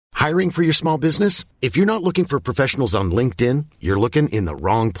Hiring for your small business? If you're not looking for professionals on LinkedIn, you're looking in the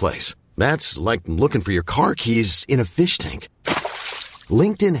wrong place. That's like looking for your car keys in a fish tank.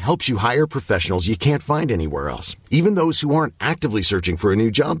 LinkedIn helps you hire professionals you can't find anywhere else, even those who aren't actively searching for a new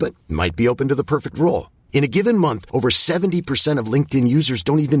job but might be open to the perfect role. In a given month, over 70% of LinkedIn users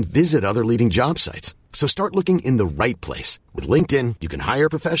don't even visit other leading job sites. So start looking in the right place. With LinkedIn, you can hire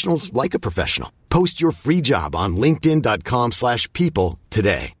professionals like a professional. Post your free job on linkedin.com/people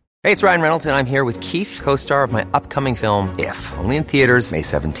today. Hey, it's Ryan Reynolds, and I'm here with Keith, co-star of my upcoming film, If, only in theaters May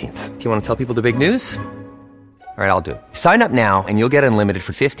 17th. Do you want to tell people the big news? All right, I'll do it. Sign up now and you'll get unlimited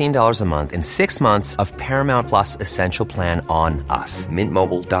for $15 a month and 6 months of Paramount Plus Essential Plan on us.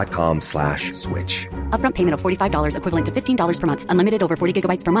 MintMobile.com/switch. Upfront payment of $45 equivalent to $15 per month. Unlimited over 40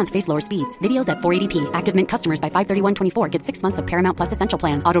 gigabytes per month. Face lower speeds. Videos at 480p. Active Mint customers by 531.24 get 6 months of Paramount Plus Essential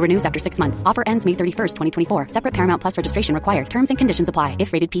Plan. Auto renews after 6 months. Offer ends May 31st, 2024. Separate Paramount Plus registration required. Terms and conditions apply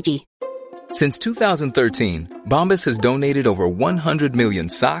if rated PG. Since 2013, Bombas has donated over 100 million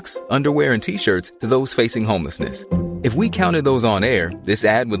socks, underwear, and T-shirts to those facing homelessness. If we counted those on air, this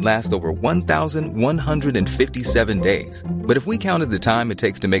ad would last over 1,157 days. But if we counted the time it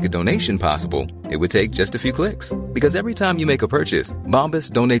takes to make a donation possible, it would take just a few clicks. Because every time you make a purchase,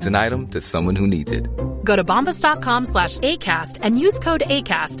 Bombas donates an item to someone who needs it. Go to bombas.com/ACAST and use code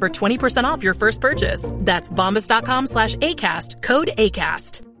ACAST for 20% off your first purchase. That's bombas.com/ACAST, code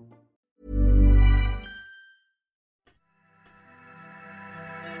ACAST.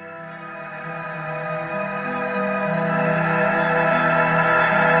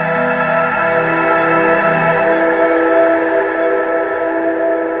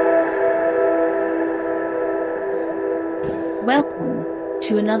 Welcome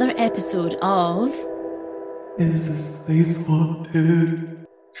to another episode of Is This Place Haunted?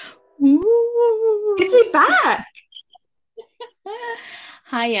 Good to be back.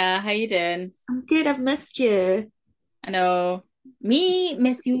 Hiya, how you doing? I'm good. I've missed you. I know. Me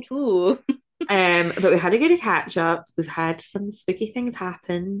miss you too. But we had a good catch up. We've had some spooky things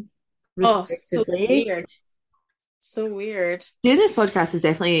happen. Oh, so Respectively. weird. So weird. Doing this podcast has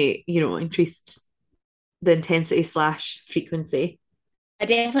definitely, increased the intensity / frequency. I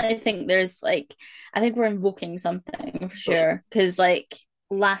definitely think there's I think we're invoking something for sure. Because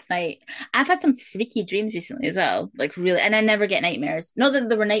last night, I've had some freaky dreams recently as well. Really, and I never get nightmares. Not that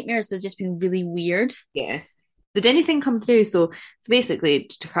there were nightmares, they've just been really weird. Yeah. Did anything come through? So basically,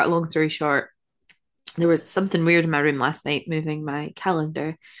 to cut a long story short, there was something weird in my room last night, moving my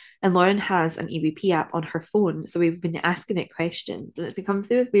calendar. And Lauren has an EVP app on her phone. So we've been asking it questions. And it's been coming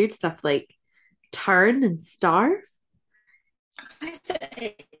through with weird stuff like turn and starve.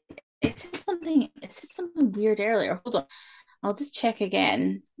 It said something weird earlier. Hold on. I'll just check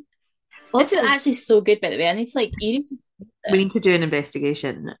again. Also, this is actually so good, by the way. And it's we need to do an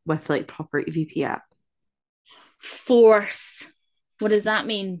investigation with proper EVP app. Force. What does that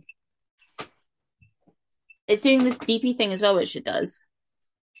mean? It's doing this DP thing as well, which it does.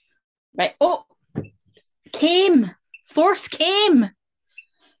 Right. Oh, came. Force came.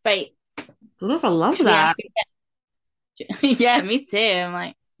 Right. I don't know if I love that. Yeah, me too.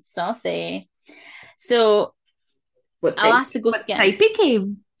 I'm saucy. So I'll ask the ghost again. Type it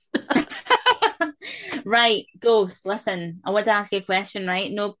came. Right, ghost, listen. I want to ask you a question,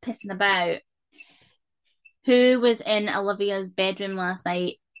 right? No pissing about. Who was in Olivia's bedroom last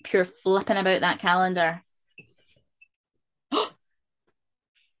night, pure flipping about that calendar?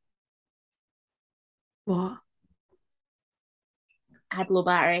 What? I had low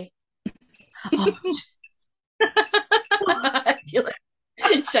battery. Oh.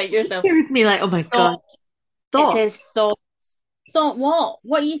 Shut yourself. It was me oh my God. Thought. It says thought. Thought what?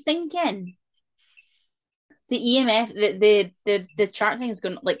 What are you thinking? The EMF, the chart thing is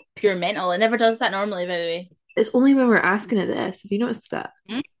going pure mental. It never does that normally, by the way. It's only when we're asking it this. Have you noticed that?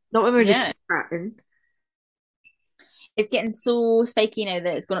 Not when we're just chatting. It's getting so spiky now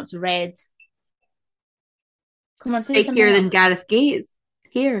that it's going up to red. Come on, say something spikier than else. Gareth Gates.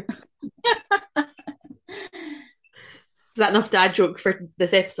 Here. Is that enough dad jokes for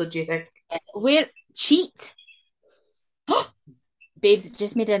this episode, do you think? Where cheat? Babes, it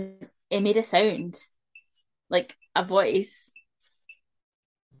just made a sound. Like a voice.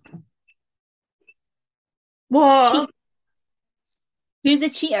 What? Cheat. Who's a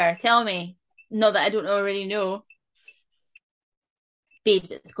cheater? Tell me. Not that I don't already know.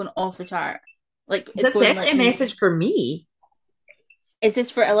 Babes, it's going off the chart. It's That's going definitely a message for me. Is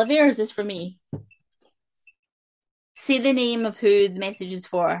this for Olivia or is this for me? Say the name of who the message is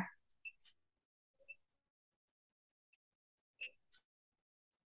for.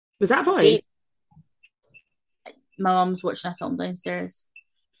 Was that a boy? Babe, my mum's watching a film downstairs.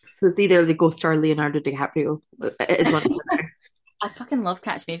 So it's either the ghost or Leonardo DiCaprio. It is one of the two. I fucking love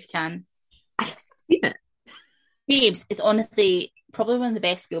Catch Me If You Can. I think I've seen it. Babes is honestly probably one of the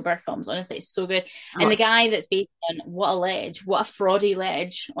best Spielberg films. Honestly, it's so good. And the guy that's based on, what a ledge, what a fraudy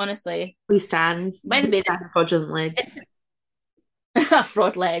ledge. Honestly, We stand. By the way, fraudulent ledge. it's a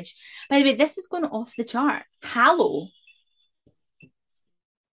fraud ledge. By the way, this is going off the chart. Hallow.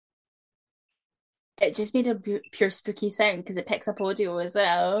 It just made a pure spooky sound because it picks up audio as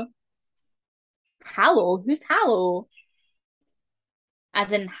well. Hallow? Who's Hallow?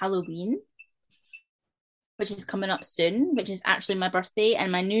 As in Halloween, which is coming up soon, which is actually my birthday,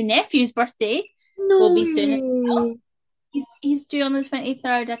 and my new nephew's birthday will be soon as well. He's due on the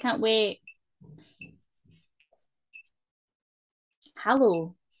 23rd. I can't wait.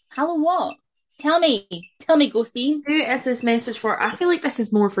 Hallow what? Tell me, ghosties. Who is this message for? I feel like this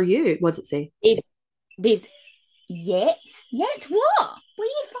is more for you. What's it say? Babes, yet what? What are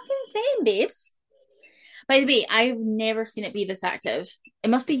you fucking saying, babes? By the way, I've never seen it be this active. It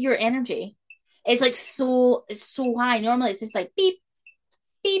must be your energy. It's like it's so high. Normally it's just like beep,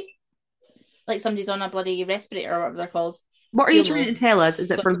 beep. Like somebody's on a bloody respirator or whatever they're called. What are you trying to tell us?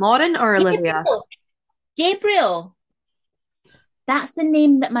 Is it for Lauren or Olivia? Gabriel. That's the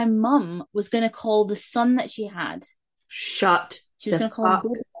name that my mum was going to call the son that she had. Shut She was going to call him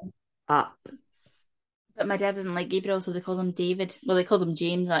Gabriel. Up. But my dad didn't like Gabriel, so they called him David. Well, they called him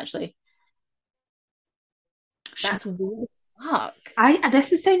James, actually. That's weird. Fuck.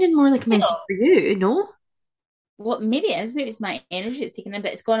 This is sounding more like a message for you, no? Well, maybe it is. Maybe it's my energy that's taken in,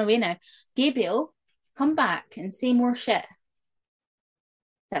 but it's gone away now. Gabriel, come back and say more shit.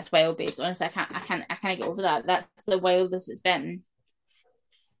 That's wild, babes. Honestly, I can't get over that. That's the wildest it's been.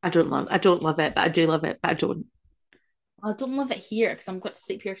 I don't love it, but I do love it, but I don't. I don't love it here because I'm going to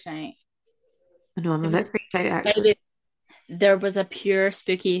sleep here tonight. I know, I'm a bit freaked out, actually. There was a pure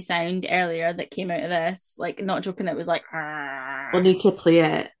spooky sound earlier that came out of this. Like, not joking, it was like... We'll need to play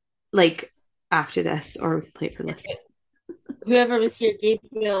it, like, after this, or we can play it for this. Whoever was here,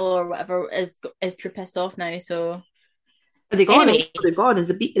 Gabriel or whatever, is pretty pissed off now, so... Are they gone? Anyway, Are they gone? Is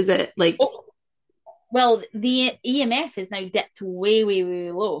it, like... Oh, well, the EMF is now dipped way, way,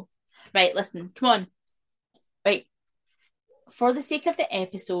 way low. Right, listen, come on. Right. For the sake of the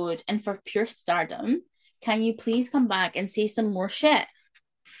episode and for pure stardom, can you please come back and say some more shit?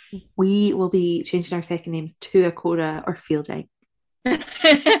 We will be changing our second names to Akora or Fielding.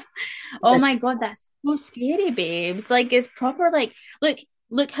 Oh my god, that's so scary, babes. Like, it's proper, like,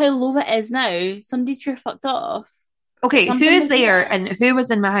 look how low it is now. Somebody's pure fucked off. Okay, who is there and who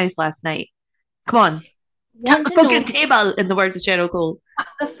was in my house last night? Come on. Tap the fucking table, in the words of Cheryl Cole. Tap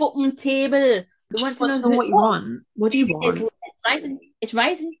the fucking table. We want to know what you want. What do you want? It's rising. It's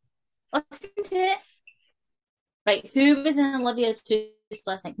rising. Listen to it. Right, who was in Olivia's house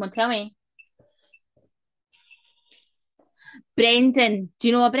last night? Come on, tell me. Brendan. Do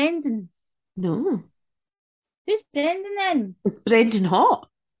you know a Brendan? No. Who's Brendan then? It's Brendan Hot.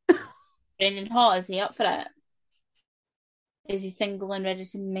 Brendan Hot, is he up for it? Is he single and ready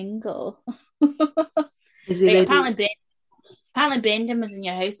to mingle? Is he ready? Apparently Brendan was in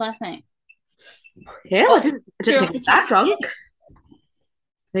your house last night. Yeah, I didn't think he was that drunk.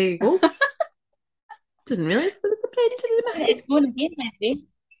 There you go. Didn't realize there was a Brendan in my house. It's going again, maybe.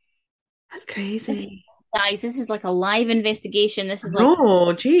 That's crazy. Guys, this is like a live investigation. This is like...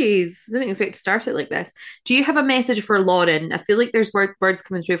 Oh, jeez. I didn't expect to start it like this. Do you have a message for Lauren? I feel like there's words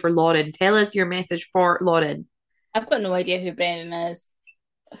coming through for Lauren. Tell us your message for Lauren. I've got no idea who Brendan is.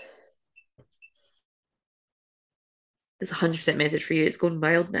 It's 100% message for you. It's going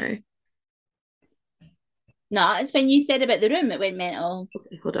wild now. No, it's when you said about the room, it went mental.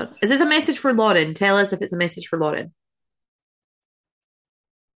 Okay, hold on. Is this a message for Lauren? Tell us if it's a message for Lauren.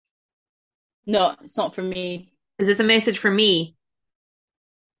 No, it's not for me. Is this a message for me?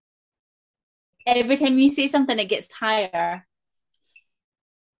 Every time you say something, it gets higher.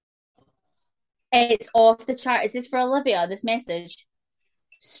 It's off the chart. Is this for Olivia, this message?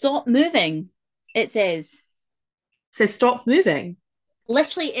 Stop moving, it says. It says stop moving.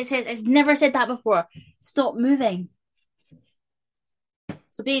 Literally, it says, it's never said that before. Stop moving.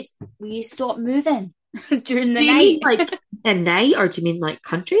 So, babes, will you stop moving during the night? Do you mean like a night, or do you mean like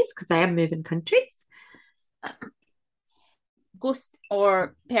countries? Because I am moving countries. Ghost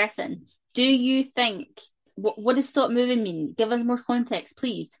or person, do you think, what does stop moving mean? Give us more context,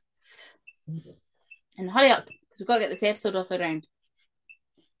 please. And hurry up, because we've got to get this episode off the ground.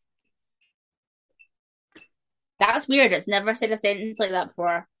 That's weird. It's never said a sentence like that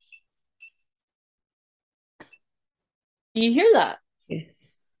before. Do you hear that?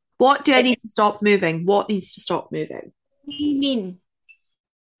 Yes. What do I need to stop moving? What needs to stop moving? What do you mean?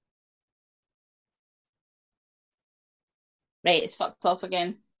 Right, it's fucked off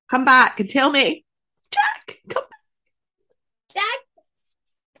again. Come back and tell me. Jack, come back. Jack,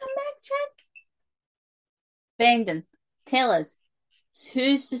 come back, Jack. Brendan, tell us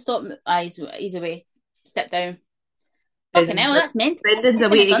who's to stop. He's away. Step down. Fucking hell, that's mental. Brendan's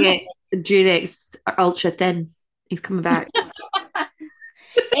away to get Durex ultra thin. He's coming back.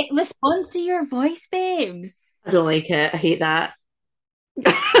 It responds to your voice, babes. I don't like it. I hate that.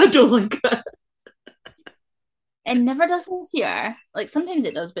 I don't like it. It never does this year. Like sometimes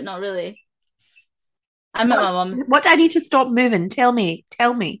it does, but not really. I'm at my mum's. What do I need to stop moving? Tell me.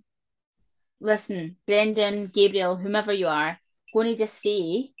 Tell me. Listen, Brendan, Gabriel, whomever you are, go and just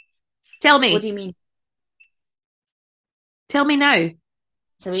say. Tell me. What do you mean? Tell me now.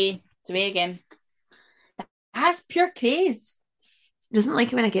 It's away. It's away again. That's pure craze. Doesn't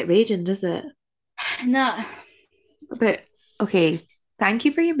like it when I get raging, does it? No. But okay. Thank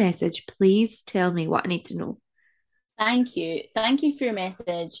you for your message. Please tell me what I need to know. Thank you. Thank you for your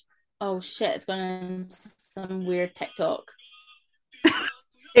message. Oh shit, it's gone into some weird TikTok.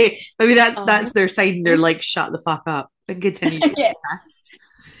 Hey, maybe that's their sign. They're like, shut the fuck up and continue. Yeah.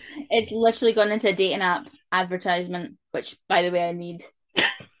 It's literally gone into a dating app advertisement, which, by the way, I need.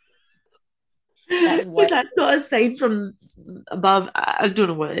 That's not a sign from above. I don't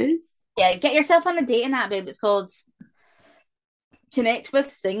know what it is. Yeah, get yourself on a dating app, babe. It's called Connect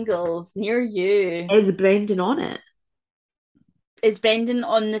with Singles Near You. Is Brendan on it? Is Brendan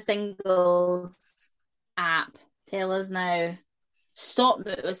on the Singles app? Tell us now. Stop.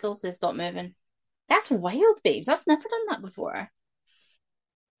 It still says stop moving. That's wild, babes. That's never done that before.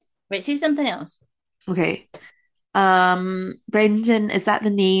 Wait, say something else. Okay. Brendan, is that the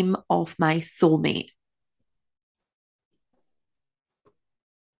name of my soulmate?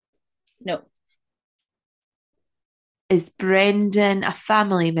 No. Is Brendan a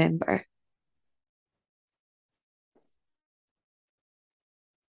family member?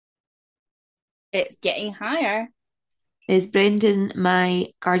 It's getting higher. Is Brendan my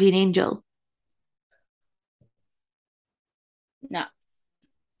guardian angel? No.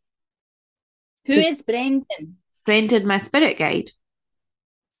 Who is Brendan? Brendan my spirit guide?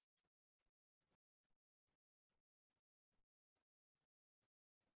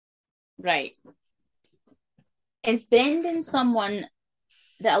 Right. Is Brendan someone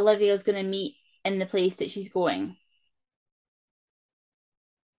that Olivia's going to meet in the place that she's going?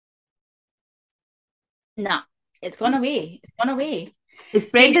 No. It's gone away. It's gone away. Is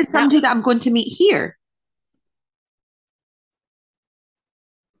Brendan somebody that I'm going to meet here?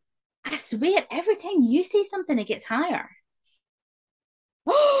 I swear, every time you say something, it gets higher.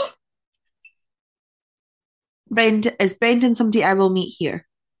 Is Brendan somebody I will meet here?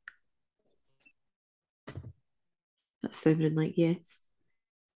 That's sounding like yes.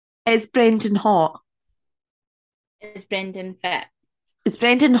 Is Brendan hot? Is Brendan fit? Is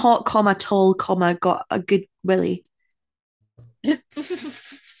Brendan hot, comma, tall, comma, got a good willy?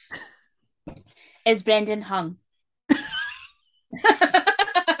 Is Brendan hung?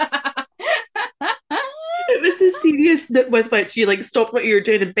 It was the seriousness with which you like stopped what you were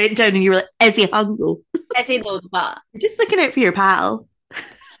doing and bent down and you were like, is he hung though? Is he though, but You're just looking out for your pal.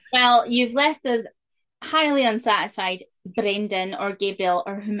 well, you've left us highly unsatisfied, Brendan or Gabriel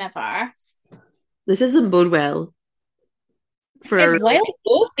or whomever. This doesn't bode well. It's wild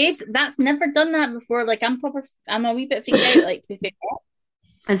though, babes. That's never done that before. Like I'm a wee bit freaked out, like to be fair.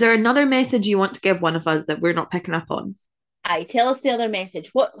 Is there another message you want to give one of us that we're not picking up on? Aye, tell us the other message.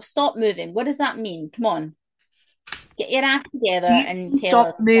 What? Stop moving. What does that mean? Come on, get your act together and tell us.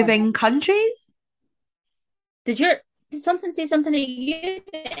 Stop moving countries. Did something say something at you?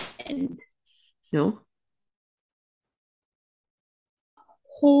 No.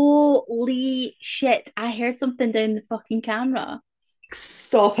 Holy shit! I heard something down the fucking camera.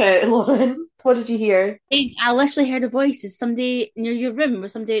 Stop it, Lauren. What did you hear? I literally heard a voice. Is somebody near your room or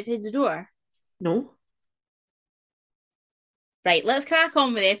somebody outside the door? No. Right, let's crack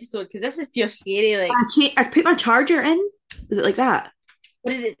on with the episode because this is pure scary. Like I put my charger in. Is it like that?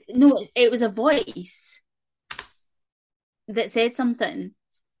 what is it? No, it was a voice that said something.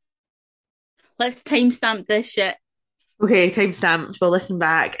 Let's timestamp this shit. Okay, timestamped. We'll listen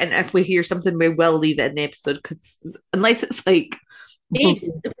back, and if we hear something, we will leave it in the episode because unless it's like, Babes,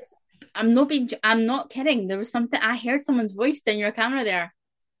 I'm not kidding. There was something. I heard someone's voice down your camera there.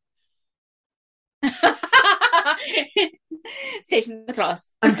 Station the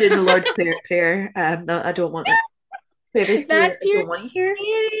cross. I'm doing the Lord's Prayer. No, I don't want it. That's pure. I don't want you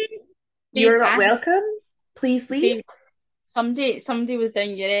here. You're not welcome. Please leave. Somebody was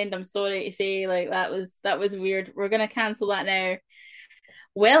down your end. I'm sorry to say, like that was weird. We're gonna cancel that now.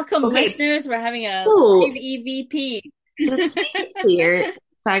 Welcome, listeners. We're having a live EVP. Just to make it clear,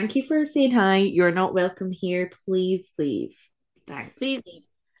 thank you for saying hi. You're not welcome here. Please leave. Thanks. Please leave.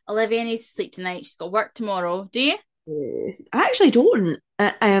 Olivia needs to sleep tonight. She's got work tomorrow. Do you? I actually don't.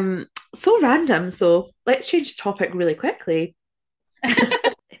 So random. So let's change the topic really quickly.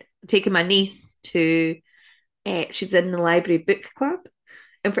 Taking my niece to, she's in the library book club,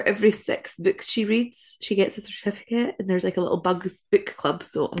 and for every 6 books she reads, she gets a certificate. And there's like a little bugs book club.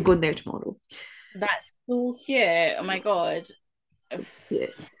 So I'm going there tomorrow. That's so cute. Oh my God. Yeah.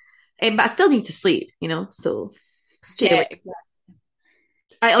 But I still need to sleep, so stay awake.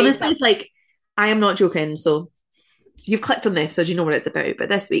 I honestly, I am not joking. So you've clicked on this, so you know what it's about. But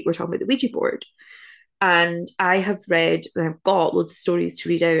this week we're talking about the Ouija board. And I have read, and I've got loads of stories to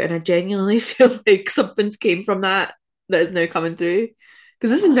read out, and I genuinely feel like something's came from that is now coming through.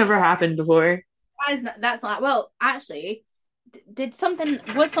 Because this has never happened before. That's not, well, actually,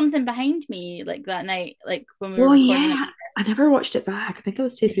 was something behind me like that night, like when we were recording it? I never watched it back. I think I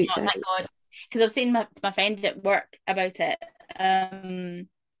was too freaked out. Thank God. Because I was saying to my friend at work about it.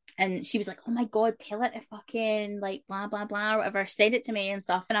 And she was like, oh my God, tell it to fucking like blah, blah, blah, or whatever. Said it to me and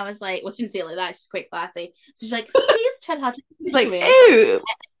stuff. And I was like, well, she didn't say it like that. She's quite classy. So she's like, please, Chad, how to. It's like, ew.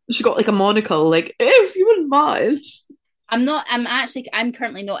 She got like a monocle, like, ew, if you wouldn't mind. I'm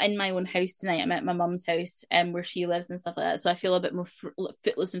currently not in my own house tonight. I'm at my mum's house where she lives and stuff like that. So I feel a bit more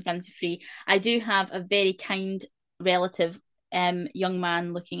footless and fancy free. I do have a very kind relative young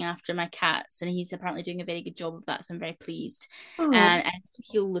man looking after my cats, and he's apparently doing a very good job of that, so I'm very pleased. And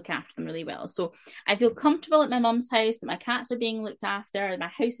he'll look after them really well, so I feel comfortable at my mum's house, that my cats are being looked after, and my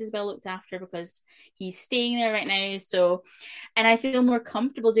house is well looked after because he's staying there right now. So, and I feel more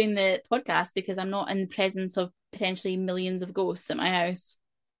comfortable doing the podcast because I'm not in the presence of potentially millions of ghosts at my house.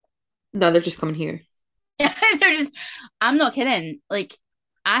 No, they're just coming here. I'm not kidding, like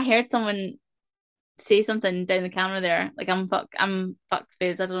I heard someone say something down the camera there. Like I'm fucked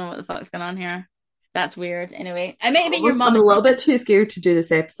face. I don't know what the fuck's going on here. That's weird. Anyway, I might have been your mum. I'm a little bit too scared to do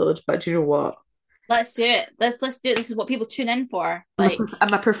this episode, but do you know what? Let's do it. Let's do it. This is what people tune in for. Like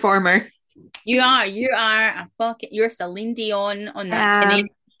I'm a performer. You are you're Celine Dion on that Canadian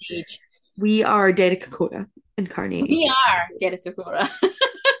stage. We are Derek Cora incarnated. We are Derek Cora.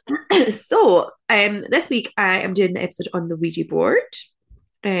 So, this week I am doing an episode on the Ouija board.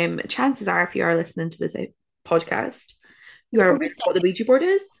 Chances are, if you are listening to this podcast, you are aware what the Ouija board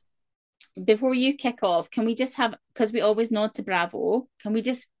is. Before you kick off, can we just have, because we always nod to Bravo, can we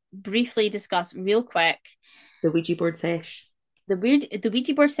just briefly discuss real quick the Ouija board sesh? The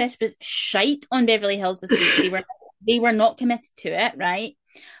Ouija board sesh was shite on Beverly Hills this week. They were not committed to it, right?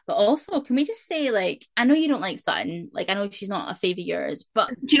 But also, can we just say, like, I know you don't like Sutton, like I know she's not a fave of yours, but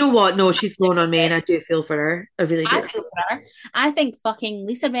do you know what? No, she's grown on me, and I do feel for her. I really do. I feel for her. I think fucking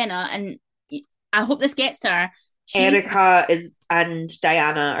Lisa Rinna, and I hope this gets her. Erica and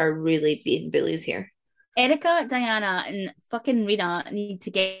Diana are really being bullies here. Erica, Diana, and fucking Rena need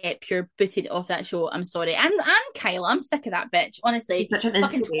to get pure booted off that show. I'm sorry, and Kyle, I'm sick of that bitch. Honestly, she's such an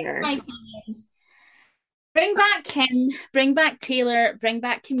instigator. Bring back Kim, bring back Taylor, bring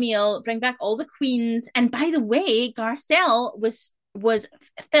back Camille, bring back all the queens. And by the way, Garcelle was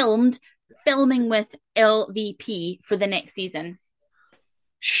filming with LVP for the next season.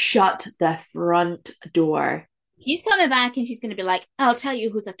 Shut the front door. He's coming back and she's going to be like, I'll tell you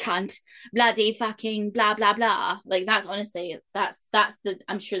who's a cunt. Bloody fucking blah, blah, blah. Like, that's honestly,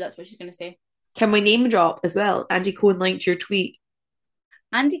 I'm sure that's what she's going to say. Can we name drop as well? Andy Cohen liked your tweet.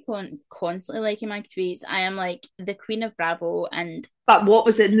 Andy Cohen's constantly liking my tweets. I am like the queen of Bravo. But what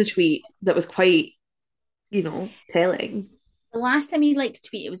was in the tweet that was quite, telling? The last time he liked a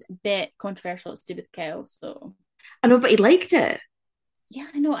tweet, it was a bit controversial. It's to do with Kyle, so. I know, but he liked it. Yeah,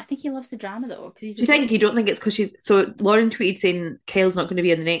 I know. I think he loves the drama, though. Do you don't think it's because she's... So Lauren tweeted saying Kyle's not going to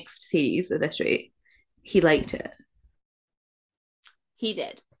be in the next series at this rate. He liked it. He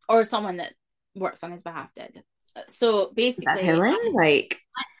did. Or someone that works on his behalf did. So basically... That's telling?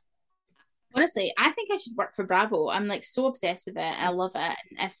 Honestly, I think I should work for Bravo. I'm like so obsessed with it. I love it.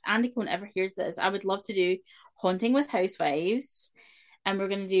 And if Andy Cohen ever hears this, I would love to do Haunting with Housewives. And we're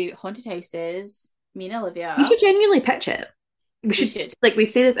going to do Haunted Houses. Me and Olivia. You should genuinely pitch it. We should. Like, we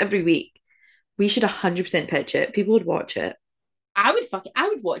say this every week. We should 100% pitch it. People would watch it. I would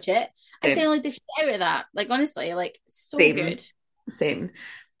watch it. I'd download the shit out of that. Like, honestly, like, so Same. Good. Same.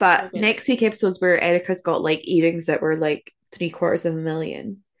 But next week episodes where Erica's got like earrings that were like $750,000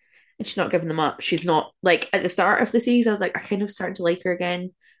 and she's not giving them up. She's not, like, at the start of the season I was like, I kind of started to like her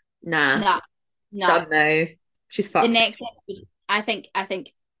again. Nah. Done now. She's fucked. The next episode, I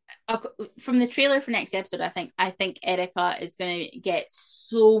think from the trailer for next episode, I think Erica is going to get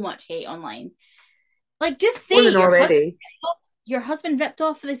so much hate online. Like, just More say than already. your husband ripped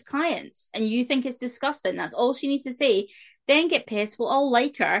off his clients and you think it's disgusting. That's all she needs to say. Then get pissed. We'll all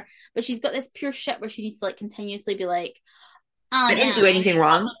like her. But she's got this pure shit where she needs to like continuously be like, oh, I didn't do anything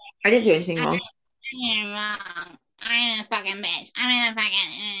wrong. I didn't do anything wrong. I'm wrong. I'm a fucking bitch. I'm a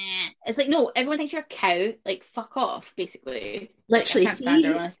fucking. It's like, no, everyone thinks you're a cow. Like, fuck off, basically. Literally, like, I can't stand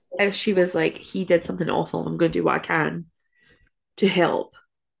her, honestly. if she was like, he did something awful, I'm going to do what I can to help.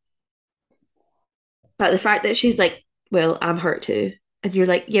 But the fact that she's like, well, I'm hurt too. And you're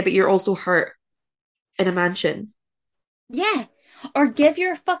like, yeah, but you're also hurt in a mansion. Yeah. Or give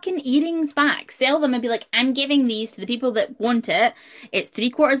your fucking earrings back. Sell them and be like, I'm giving these to the people that want it. It's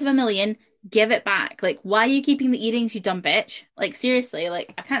 $750,000. Give it back. Like, why are you keeping the earrings, you dumb bitch? Like, seriously,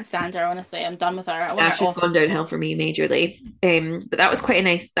 like, I can't stand her, honestly. I'm done with her. I want her She's off. gone downhill for me majorly. But that was quite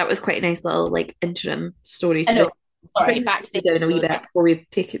a nice little like interim story to do. Sorry, back to the down a wee bit before we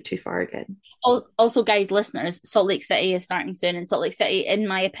take it too far again. Also, guys, listeners, Salt Lake City is starting soon, and Salt Lake City, in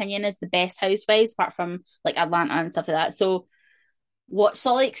my opinion, is the best housewives, apart from like Atlanta and stuff like that. So watch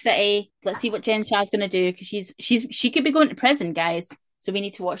Salt Lake City. Let's see what Jen Shah's gonna do, because she could be going to prison, guys. So we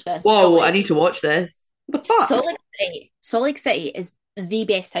need to watch this. Whoa, I need to watch this. What the fuck? Salt Lake City is the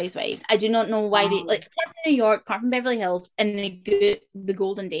best housewives. I do not know why they like, apart from New York, apart from Beverly Hills, in the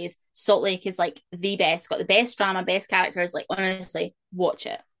golden days, Salt Lake is like the best. Got the best drama, best characters. Like, honestly, watch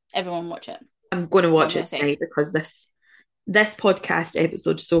it. Everyone watch it. I'm going to watch it tonight because this podcast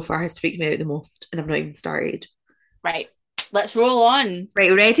episode so far has freaked me out the most, and I've not even started. Right, let's roll on.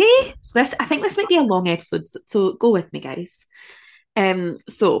 Right, ready? So I think this might be a long episode, so go with me, guys.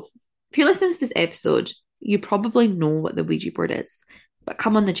 So if you're listening to this episode, you probably know what the Ouija board is, but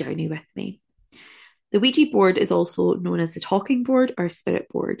come on the journey with me. The Ouija board is also known as the talking board or spirit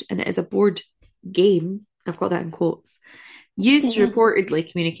board, and it is a board game, I've got that in quotes, used to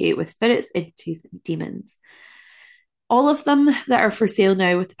reportedly communicate with spirits, entities, and demons. All of them that are for sale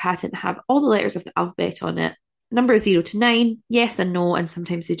now with the patent have all the letters of the alphabet on it. Numbers 0 to 9, yes and no, and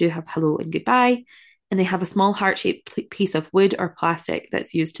sometimes they do have hello and goodbye. And they have a small heart-shaped piece of wood or plastic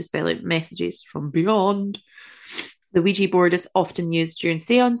that's used to spell out messages from beyond. The Ouija board is often used during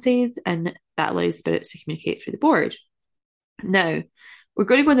seances, and that allows spirits to communicate through the board. Now, we're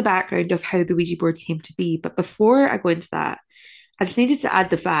going to go in the background of how the Ouija board came to be, but before I go into that, I just needed to add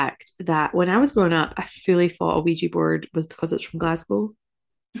the fact that when I was growing up, I fully thought a Ouija board was because it's from Glasgow.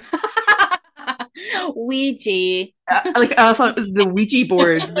 Ouija. I thought it was the Ouija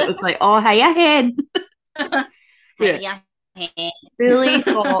board. It was like, oh, hiya, hen. Yeah. Really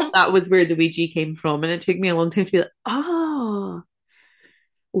thought that was where the Ouija came from, and it took me a long time to be like, oh,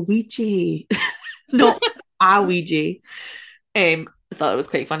 Ouija, not a Ouija. I thought it was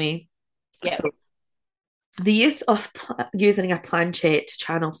quite funny. Yeah. So, the use of using a planchette to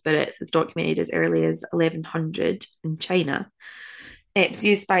channel spirits is documented as early as 1100 in China. It was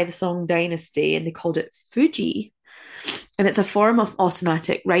used by the Song Dynasty, and they called it Fuji. And it's a form of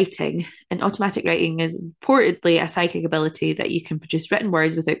automatic writing. And automatic writing is reportedly a psychic ability that you can produce written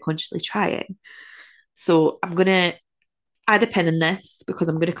words without consciously trying. So I'm going to add a pin in this because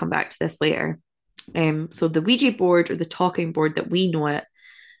I'm going to come back to this later. So the Ouija board, or the talking board that we know it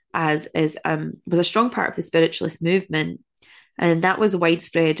as, was a strong part of the spiritualist movement. And that was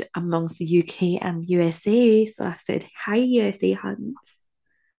widespread amongst the UK and USA. So I've said, hi, USA Hans.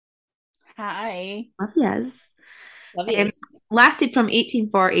 Hi. Love yous. Lasted from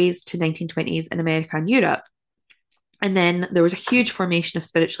 1840s to 1920s in America and Europe. And then there was a huge formation of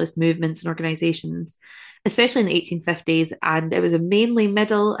spiritualist movements and organisations, especially in the 1850s. And it was a mainly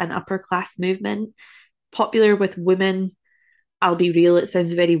middle and upper class movement, popular with women. I'll be real, it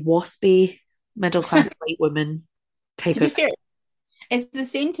sounds very waspy, middle class white women type to be of. Fair, it's the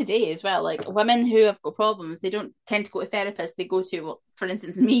same today as well. Like, women who have got problems, they don't tend to go to therapists. They go to, well, for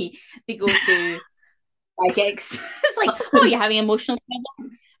instance, me, they go to psychics. It's like, oh, you're having emotional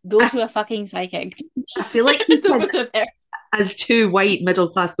problems? Go to a fucking psychic. I feel like as two white middle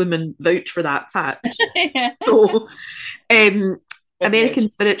class women vouch for that fact. Yeah. So, American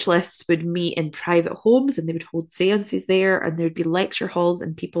spiritualists would meet in private homes, and they would hold seances there, and there would be lecture halls,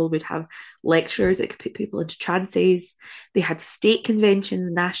 and people would have lectures that could put people into trances. They had state conventions,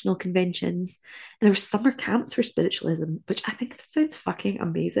 national conventions, and there were summer camps for spiritualism, which I think sounds fucking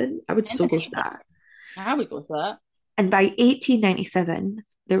amazing. I would so go to that. I would go to that. And by 1897,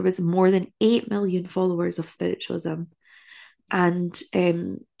 there was more than 8 million followers of spiritualism. And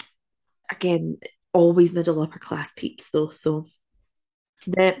again, always middle upper class peeps though. So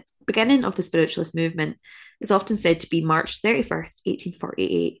the beginning of the spiritualist movement is often said to be March 31st,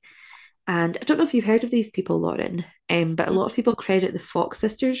 1848. And I don't know if you've heard of these people, Lauren, but a lot of people credit the Fox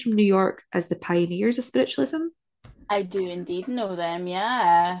sisters from New York as the pioneers of spiritualism. I do indeed know them,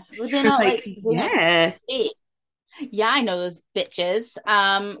 yeah. Were they I was not like, were they not yeah. fake? Yeah, I know those bitches.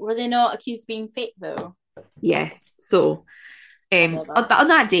 Were they not accused of being fake though? Yes. So I on, know that. on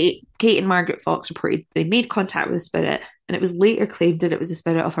that date, Kate and Margaret Fox reported they made contact with a spirit, and it was later claimed that it was the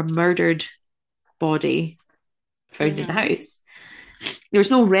spirit of a murdered body found in the house. There was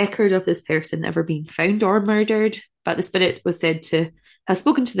no record of this person ever being found or murdered, but the spirit was said to have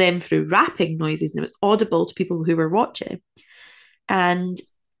spoken to them through rapping noises, and it was audible to people who were watching. And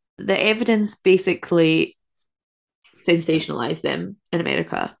the evidence basically sensationalized them in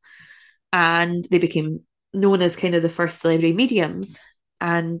America, and they became known as kind of the first celebrity mediums.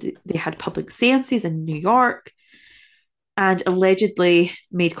 And they had public seances in New York and allegedly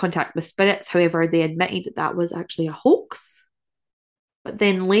made contact with spirits. However, they admitted that that was actually a hoax, but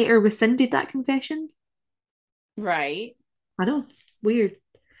then later rescinded that confession. Right. I know, weird.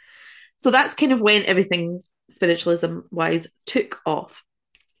 So that's kind of when everything spiritualism wise took off.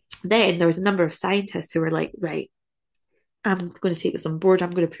 Then there was a number of scientists who were like, right, I'm going to take this on board.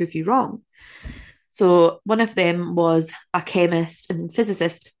 I'm going to prove you wrong. So one of them was a chemist and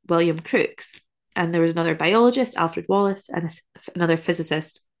physicist, William Crookes. And there was another biologist, Alfred Wallace, and another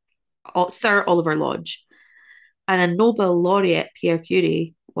physicist, Sir Oliver Lodge. And a Nobel laureate, Pierre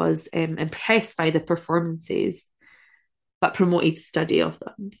Curie, was impressed by the performances, but promoted study of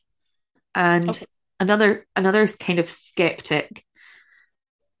them. And another kind of skeptic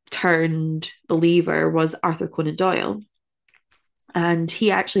turned believer was Arthur Conan Doyle. And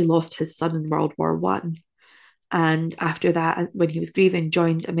he actually lost his son in World War One. And after that, when he was grieving,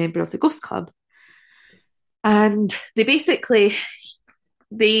 joined a member of the Ghost Club. And they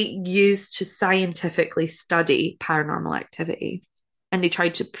used to scientifically study paranormal activity. And they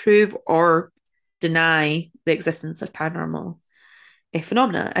tried to prove or deny the existence of paranormal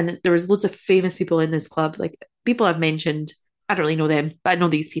phenomena. And there was loads of famous people in this club, like people I've mentioned. I don't really know them, but I know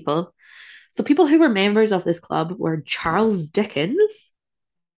these people. So people who were members of this club were Charles Dickens.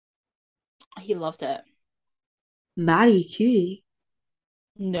 He loved it. Marie Curie.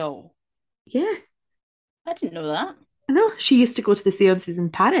 No. Yeah. I didn't know that. I know. She used to go to the seances in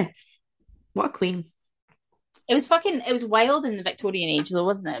Paris. What a queen. It was wild in the Victorian age though,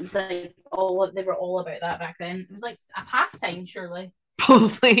 wasn't it? It was like they were all about that back then. It was like a pastime, surely.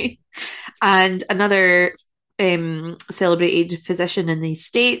 Probably. And another celebrated physician in the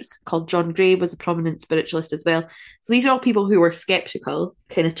States called John Gray was a prominent spiritualist as well. So these are all people who were skeptical,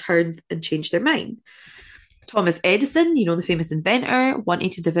 kind of turned and changed their mind. Thomas Edison, the famous inventor,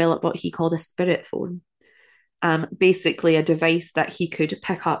 wanted to develop what he called a spirit phone. Basically a device that he could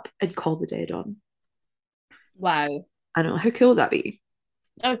pick up and call the dead on. Wow. I don't know, how cool would that be?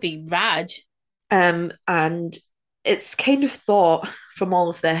 That would be Raj. And it's kind of thought from all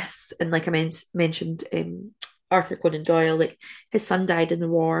of this, and like I mentioned, Arthur Conan Doyle, like his son died in the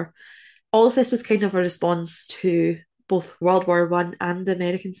war. All of this was kind of a response to both World War One and the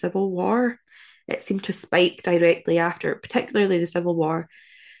American Civil War. It seemed to spike directly after, particularly the Civil War.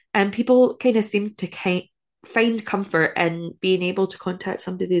 And people kind of seemed to find comfort in being able to contact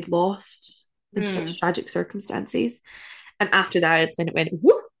somebody they'd lost in such tragic circumstances. And after that, it's when it went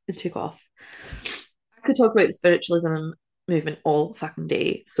whoop and took off. I could talk about the spiritualism movement all fucking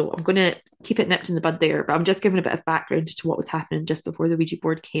day, so I'm going to keep it nipped in the bud there, but I'm just giving a bit of background to what was happening just before the Ouija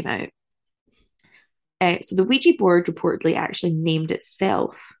board came out. So the Ouija board reportedly actually named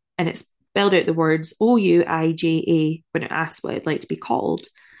itself, and it spelled out the words Ouija when it asked what it'd like to be called.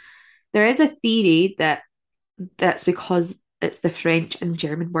 There is a theory that that's because it's the French and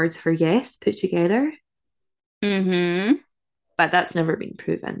German words for yes put together. But that's never been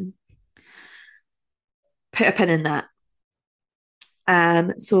proven. Put a pin in that.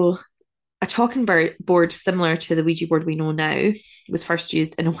 So a talking board similar to the Ouija board we know now was first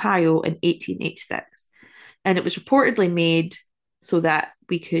used in Ohio in 1886. And it was reportedly made so that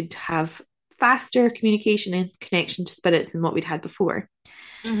we could have faster communication and connection to spirits than what we'd had before.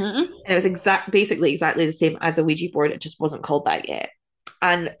 And it was basically exactly the same as a Ouija board. It just wasn't called that yet.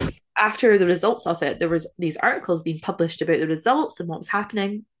 And after the results of it, there was these articles being published about the results and what was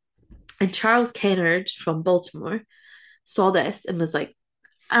happening. And Charles Kennard from Baltimore saw this and was like,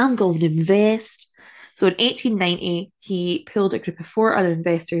 I'm going to invest. So in 1890, he pulled a group of 4 other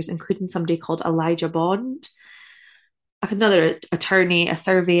investors, including somebody called Elijah Bond, another attorney, a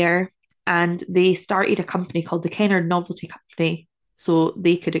surveyor, and they started a company called the Kennard Novelty Company, so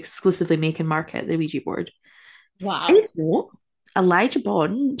they could exclusively make and market the Ouija board. Wow. Side note, Elijah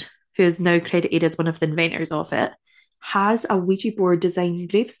Bond, who is now credited as one of the inventors of it, has a Ouija board design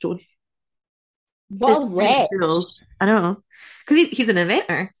gravestone. What a wreck. I know. Because he's an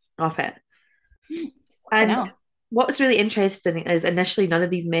inventor of it. I And know. what's really interesting is initially none of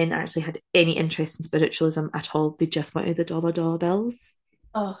these men actually had any interest in spiritualism at all. They just wanted the dollar bills.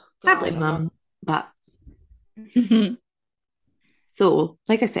 Oh, I God. blame them. But so,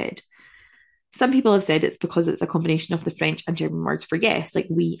 like I said, some people have said it's because it's a combination of the French and German words for yes, like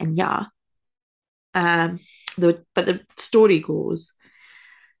oui and ja. But the story goes,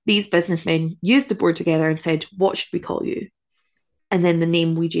 these businessmen used the board together and said, what should we call you? And then the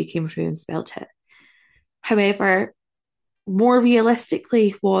name Ouija came through and spelt it. However, more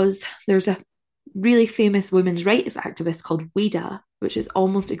realistically there's a really famous women's rights activist called Ouida, which is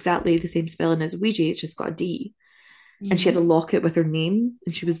almost exactly the same spelling as Ouija, it's just got a D. And she had a locket with her name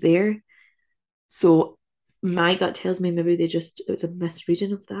and she was there. So my gut tells me maybe it was a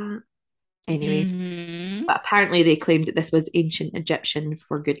misreading of that. Anyway, but apparently they claimed that this was ancient Egyptian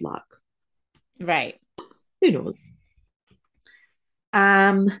for good luck. Right. Who knows?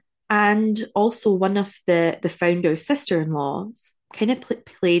 And also one of the founder's sister-in-laws kind of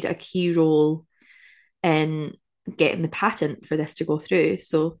played a key role in getting the patent for this to go through.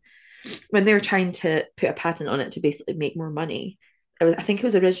 So when they were trying to put a patent on it to basically make more money, I think it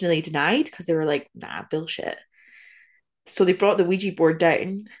was originally denied because they were like, nah, bullshit. So they brought the Ouija board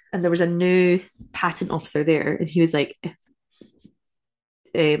down and there was a new patent officer there. And he was like,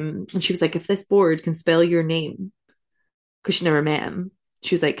 and she was like, if this board can spell your name, because she never met him,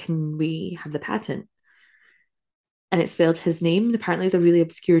 she was like, can we have the patent? And it spelled his name. And apparently it's a really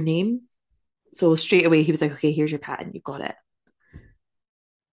obscure name. So straight away he was like, okay, here's your patent. You got it.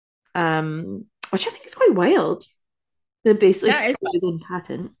 Which I think is quite wild. They basically his own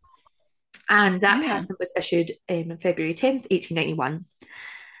patent. And that patent was issued on February 10th, 1891.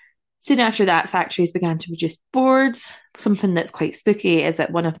 Soon after that, factories began to produce boards. Something that's quite spooky is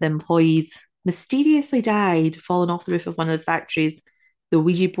that one of the employees mysteriously died falling off the roof of one of the factories the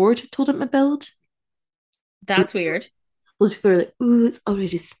Ouija board told him to build. That's weird. Those people were like, ooh, it's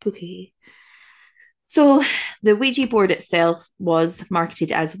already spooky. So the Ouija board itself was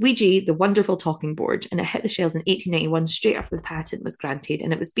marketed as Ouija, the wonderful talking board, and it hit the shelves in 1891 straight after the patent was granted,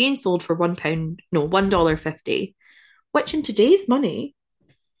 and it was being sold for $1.50, which in today's money,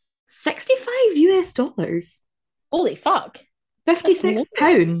 65 US dollars. Holy fuck. 56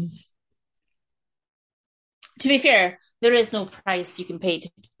 pounds. To be fair, there is no price you can pay to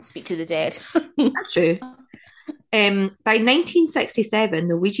speak to the dead. That's true. By 1967,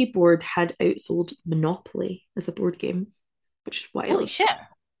 the Ouija board had outsold Monopoly as a board game, which is wild. Holy shit.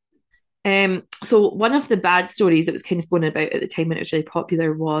 So one of the bad stories that was kind of going about at the time when it was really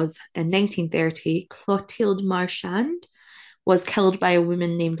popular was in 1930, Clotilde Marchand was killed by a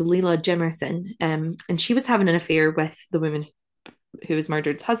woman named Leila Jimerson, and she was having an affair with the woman who was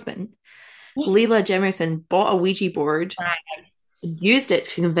murdered's husband. Leila Jimerson bought a Ouija board, used it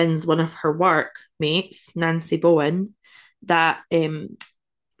to convince one of her workmates, Nancy Bowen, that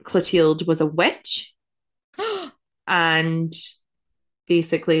Clotilde was a witch and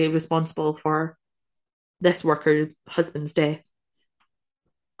basically responsible for this worker's husband's death.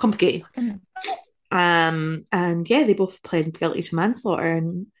 Complicated. And yeah, they both pled guilty to manslaughter,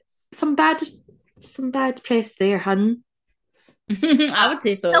 and some bad press there, hun. I would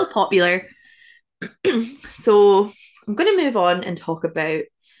say so. Still popular. So I'm going to move on and talk about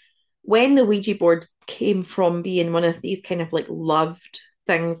when the Ouija board came from being one of these kind of like loved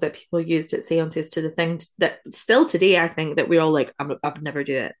things that people used at seances to the thing that still today I think that we're all like, I would never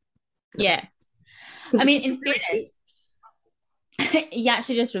do it. Yeah. I mean, in fairness, you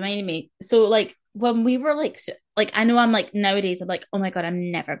actually just reminded me. So like when we were like I know I'm like nowadays I'm like, oh my God, I'm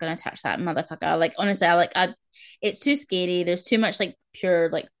never gonna touch that motherfucker. Like honestly, it's too scary. There's too much like pure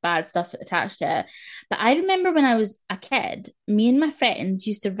like bad stuff attached to it. But I remember when I was a kid, me and my friends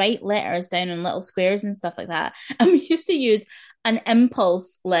used to write letters down in little squares and stuff like that. And we used to use an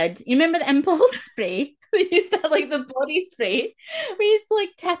impulse lid. You remember the impulse spray? We used to have like the body spray. We used to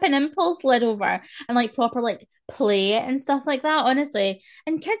like tip an impulse lid over and like proper like play it and stuff like that, honestly.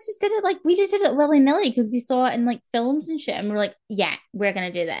 And kids just did it like we just did it willy-nilly because we saw it in like films and shit and we're like, yeah, we're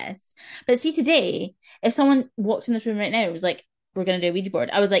gonna do this. But see, today, if someone walked in this room right now and was like, we're gonna do a Ouija board,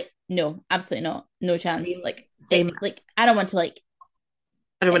 I was like, no, absolutely not. No chance. Same. I don't want to like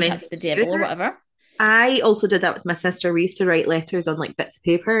I don't want to touch the devil or whatever. I also did that with my sister. We used to write letters on like bits of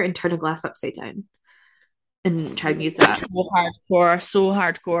paper and turn a glass upside down and try and use that. So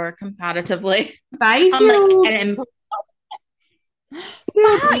hardcore comparatively. 5-year-old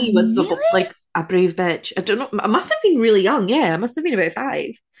Really? was like a brave bitch. I don't know. I must have been really young. Yeah, I must have been about 5.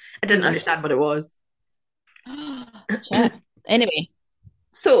 I didn't understand what it was. Anyway.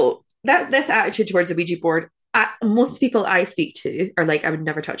 So this attitude towards the Ouija board, most people I speak to are like, I would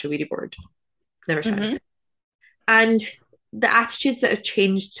never touch a Ouija board. Never touch it. And the attitudes that have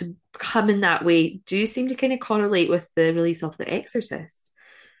changed to come in that way do seem to kind of correlate with the release of The Exorcist,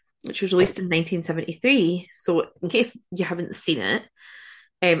 which was released in 1973. So in case you haven't seen it,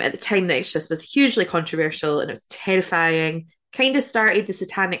 at the time, The Exorcist was hugely controversial and it was terrifying. Kind of started the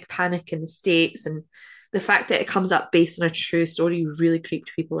satanic panic in the States, and the fact that it comes up based on a true story really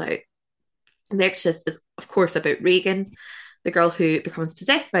creeped people out. And The Exorcist is, of course, about Regan, the girl who becomes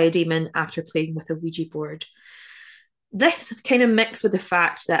possessed by a demon after playing with a Ouija board. This kind of mixed with the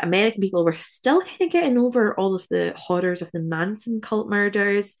fact that American people were still kind of getting over all of the horrors of the Manson cult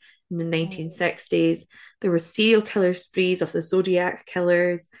murders in the 1960s. There were serial killer sprees of the Zodiac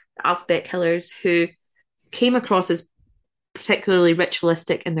killers, the alphabet killers, who came across as particularly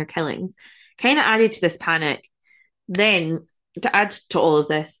ritualistic in their killings. Kind of added to this panic. Then, to add to all of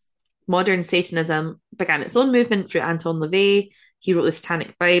this, modern Satanism began its own movement through Anton LaVey. He wrote the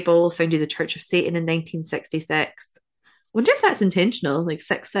Satanic Bible, founded the Church of Satan in 1966. Wonder if that's intentional, like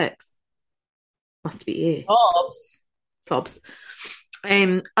 66. Must be. Probs.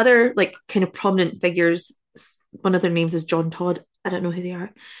 Other like kind of prominent figures, one of their names is John Todd. I don't know who they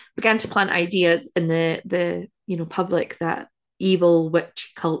are. Began to plant ideas in the public that evil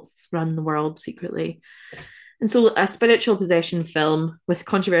witch cults run the world secretly. And so a spiritual possession film with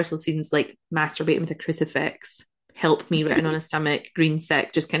controversial scenes like masturbating with a crucifix, help me written on a stomach, green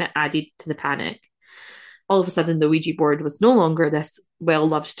sick, just kind of added to the panic. All of a sudden, the Ouija board was no longer this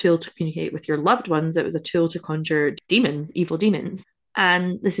well-loved tool to communicate with your loved ones. It was a tool to conjure demons, evil demons.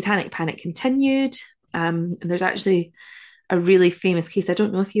 And the satanic panic continued. And there's actually a really famous case. I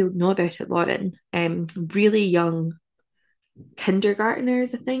don't know if you know about it, Lauren. Really young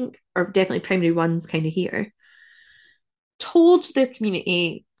kindergartners, I think, or definitely primary ones kind of here, told their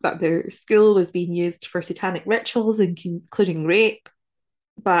community that their school was being used for satanic rituals, including rape.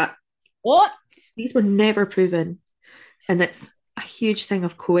 But what? These were never proven. And it's a huge thing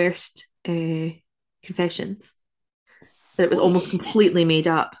of coerced confessions. That it was almost completely made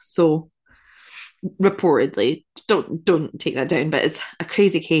up. So reportedly, don't take that down, but it's a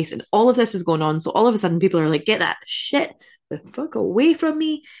crazy case. And all of this was going on. So all of a sudden people are like, get that shit the fuck away from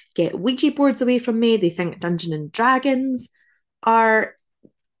me. Get Ouija boards away from me. They think Dungeons and Dragons are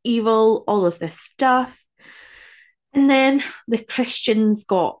evil, all of this stuff. And then the Christians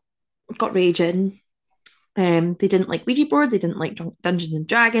got raging. They didn't like Ouija board, they didn't like Dungeons and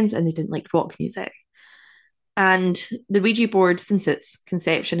Dragons, and they didn't like rock music. And the Ouija board, since its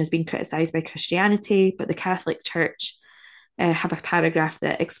conception, has been criticised by Christianity, but the Catholic Church have a paragraph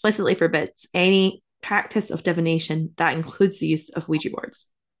that explicitly forbids any practice of divination that includes the use of Ouija boards.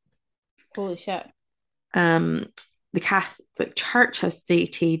 Holy shit. The Catholic Church has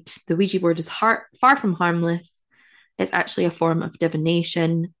stated the Ouija board is far from harmless. It's actually a form of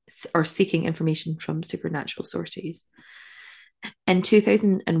divination or seeking information from supernatural sources. In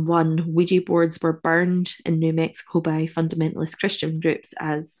 2001, Ouija boards were burned in New Mexico by fundamentalist Christian groups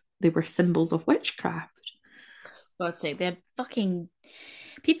as they were symbols of witchcraft. God's sake, they're fucking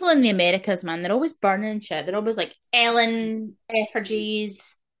people in the Americas, man. They're always burning shit. They're always like Ellen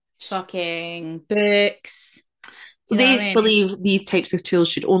effigies, fucking books. So they believe these types of tools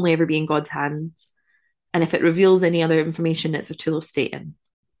should only ever be in God's hands. And if it reveals any other information, it's a tool of Satan.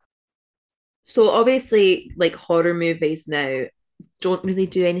 So obviously, like horror movies now don't really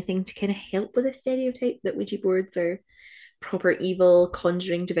do anything to kind of help with the stereotype that Ouija boards are proper evil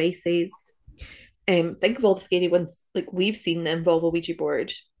conjuring devices. Think of all the scary ones like we've seen that involve a Ouija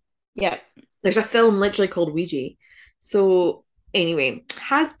board. Yeah. There's a film literally called Ouija. So anyway,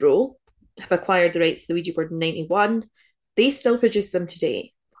 Hasbro have acquired the rights to the Ouija board in 1991. They still produce them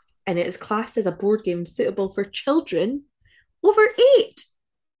today. And it is classed as a board game suitable for children over 8.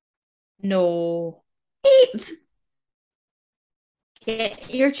 No. 8!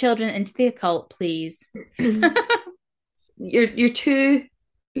 Get your children into the occult, please. You're too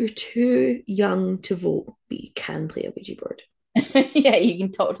young to vote, but you can play a Ouija board. Yeah, you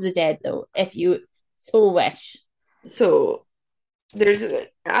can talk to the dead though, if you so wish. So there's,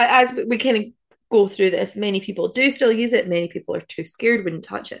 as we kind of go through this, many people do still use it. Many people are too scared, wouldn't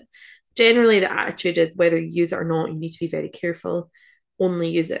touch it. Generally, the attitude is whether you use it or not, you need to be very careful. Only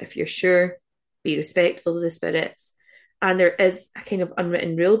use it if you're sure. Be respectful of the spirits. And there is a kind of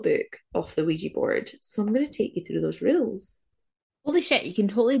unwritten rule book of the Ouija board. So I'm going to take you through those rules. Holy shit, you can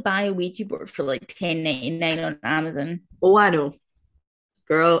totally buy a Ouija board for like $10.99 on Amazon. Oh, I know.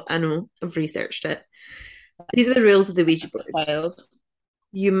 Girl, I know. I've researched it. These are the rules of the Ouija board. Wild.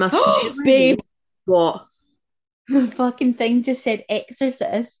 You must... Babe! What? The fucking thing just said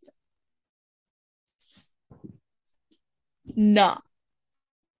Exorcist. No.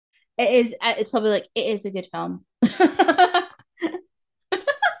 It is. It's probably like it is a good film. Stop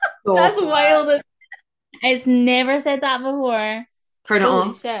That's it. wild. It's never said that before. Turn it Holy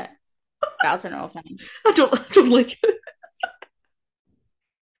off. shit. I'll turn it off now. I don't like it.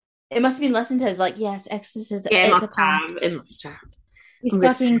 It must have been listened to as like, yes, Exorcism. Yeah, it It's a must class. have. It must have. You I'm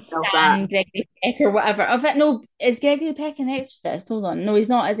going to tell fucking myself that. stand Gregory Peck or whatever. In fact, no, is Gregory Peck an Exorcist? Hold on. No, he's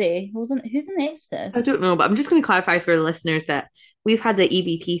not, is he? Who's an I Exorcist? don't know, but I'm just going to clarify for the listeners that we've had the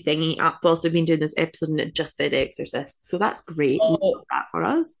EBP thingy up whilst we've been doing this episode and it just said Exorcist. So that's great. We Oh, love that for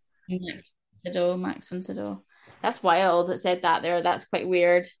us. Max von Sydow. That's wild. It said that there. That's quite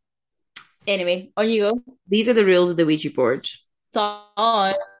weird. Anyway, on you go. These are the rules of the Ouija board. So,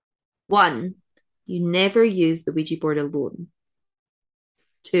 1, you never use the Ouija board alone.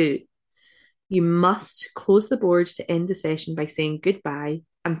 2, you must close the board to end the session by saying goodbye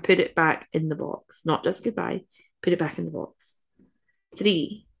and put it back in the box. Not just goodbye, put it back in the box.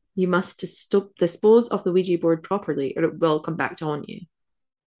 3, you must dispose of the Ouija board properly or it will come back to haunt you.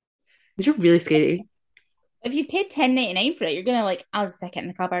 These are really scary. if you paid $10.99 for it, you're gonna like, I'll just stick it in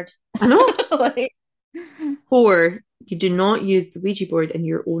the cupboard. I know. Like, 4, you do not use the Ouija board in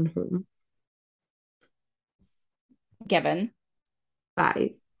your own home. given. 5,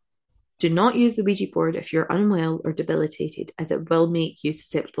 do not use the Ouija board if you're unwell or debilitated, as it will make you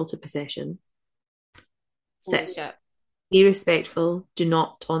susceptible to possession. Holy 6, shit. be respectful. Do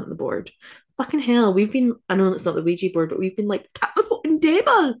not taunt the board. Fucking hell, I know it's not the Ouija board, but we've been like, tap the fucking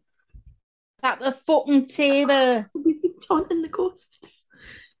table. Tap the fucking table. We've been taunting the ghosts.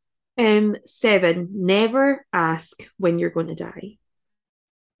 7, never ask when you're going to die.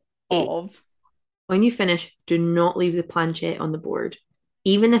 8, when you finish, do not leave the planchette on the board,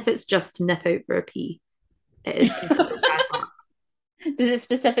 even if it's just to nip out for a pee. It is bad luck. Does it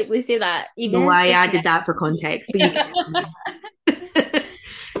specifically say that? No, I added that for context, but you can.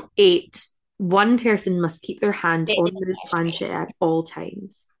 8, one person must keep their hand on the planchette at all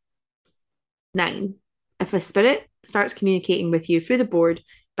times. 9, if a spirit starts communicating with you through the board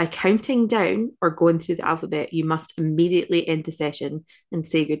by counting down or going through the alphabet, you must immediately end the session and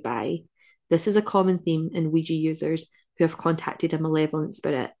say goodbye. This is a common theme in Ouija users who have contacted a malevolent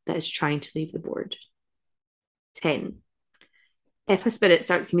spirit that is trying to leave the board. 10, if a spirit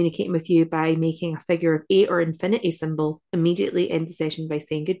starts communicating with you by making a figure of 8 or infinity symbol, immediately end the session by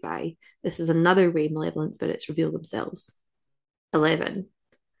saying goodbye. This is another way malevolent spirits reveal themselves. 11,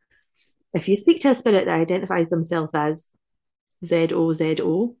 if you speak to a spirit that identifies themselves as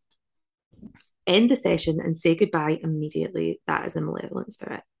ZOZO, end the session and say goodbye immediately. That is a malevolent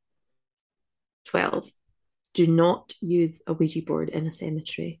spirit. 12, do not use a Ouija board in a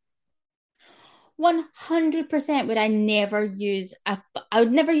cemetery. 100% would I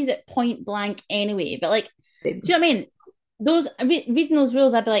would never use it point blank anyway. But like, do you know what I mean? Reading those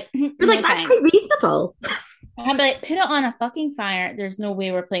rules, I'd be like, you're like, that's quite reasonable. I'd be like, put it on a fucking fire. There's no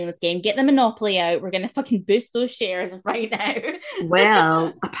way we're playing this game. Get the Monopoly out. We're gonna fucking boost those shares right now.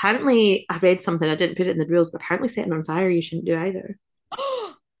 Well, apparently I read something, I didn't put it in the rules, but apparently setting on fire you shouldn't do either.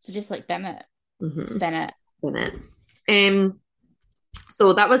 So just like bin it. Mm-hmm. Spin it. Spin it.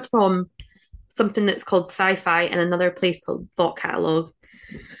 So that was from something that's called Sci-Fi and another place called Thought Catalog.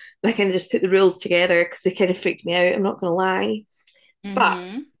 I kind of just put the rules together because they kind of freaked me out, I'm not going to lie. Mm-hmm.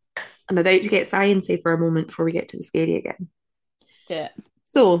 But I'm about to get sciencey for a moment before we get to the scary again. Let's do it.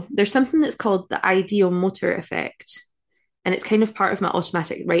 So there's something that's called the ideomotor effect, and it's kind of part of my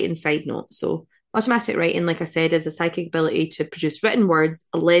automatic writing side note. So automatic writing, like I said, is a psychic ability to produce written words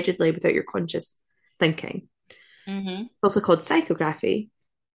allegedly without your conscious thinking. Mm-hmm. It's also called psychography.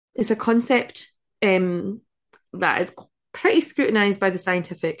 It's a concept that is pretty scrutinized by the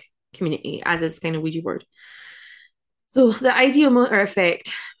scientific community, as is kind of Ouija board. So the ideomotor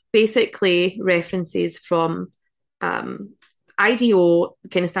effect basically references from IDEO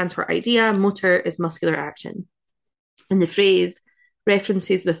kind of stands for idea, motor is muscular action. And the phrase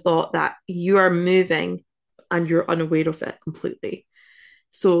references the thought that you are moving and you're unaware of it completely.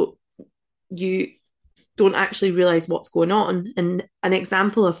 So you don't actually realize what's going on. And an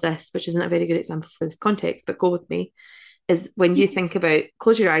example of this, which isn't a very good example for this context, but go with me, is when you think about,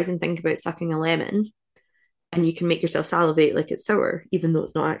 close your eyes and think about sucking a lemon, and you can make yourself salivate like it's sour, even though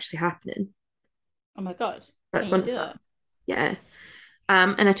it's not actually happening. Oh my God. That's one. Do that. Yeah.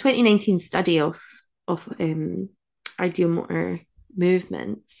 In a 2019 study of ideomotor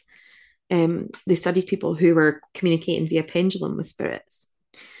movements, they studied people who were communicating via pendulum with spirits.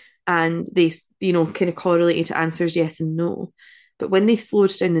 And they, kind of correlated to answers yes and no. But when they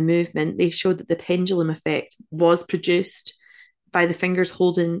slowed down the movement, they showed that the pendulum effect was produced by the fingers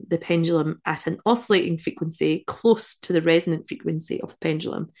holding the pendulum at an oscillating frequency close to the resonant frequency of the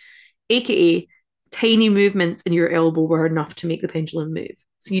pendulum, aka tiny movements in your elbow were enough to make the pendulum move.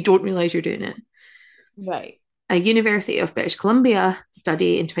 So you don't realize you're doing it. Right. A University of British Columbia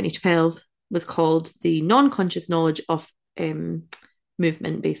study in 2012 was called the non-conscious knowledge of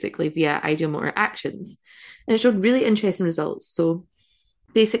movement, basically via ideomotor actions. And it showed really interesting results. So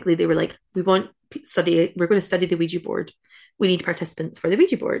basically they were like, we're going to study the Ouija board. We need participants for the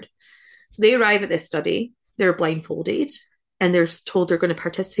Ouija board. So they arrive at this study, they're blindfolded, and they're told they're going to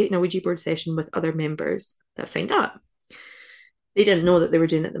participate in a Ouija board session with other members that have signed up. They didn't know that they were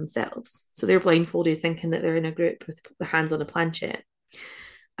doing it themselves. So they're blindfolded thinking that they're in a group with their hands on a planchette.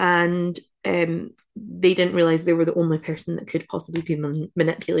 And they didn't realize they were the only person that could possibly be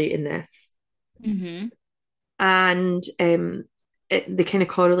manipulating this. Mm-hmm. And they kind of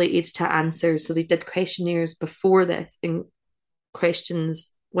correlated to answers. So they did questionnaires before this and questions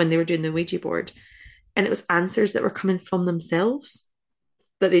when they were doing the Ouija board. And it was answers that were coming from themselves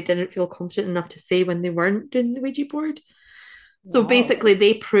that they didn't feel confident enough to say when they weren't doing the Ouija board. So basically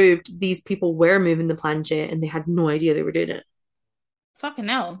they proved these people were moving the planchette and they had no idea they were doing it. Fucking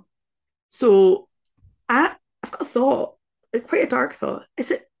hell. So I've got a thought, quite a dark thought. Is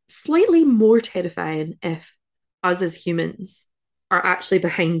it slightly more terrifying if us as humans are actually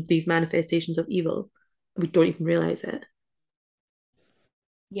behind these manifestations of evil and we don't even realize it?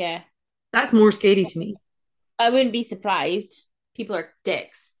 Yeah. That's more scary to me. I wouldn't be surprised. People are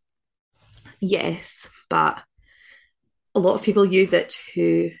dicks. Yes, but a lot of people use it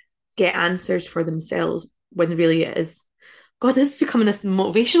to get answers for themselves when really it is, God, this is becoming a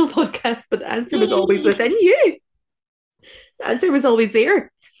motivational podcast, but the answer was always within you. The answer was always there.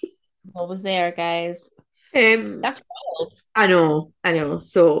 Always there, guys. That's wild. I know.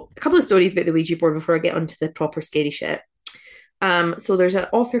 So a couple of stories about the Ouija board before I get onto the proper scary shit. So there's an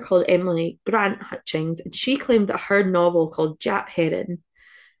author called Emily Grant Hutchings, and she claimed that her novel called Jap Heron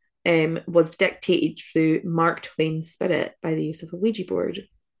was dictated through Mark Twain's spirit by the use of a Ouija board.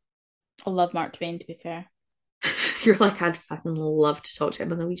 I love Mark Twain, to be fair. You're like, I'd fucking love to talk to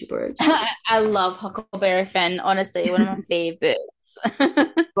him on a Ouija board. I love Huckleberry Finn, honestly, one of my favourites.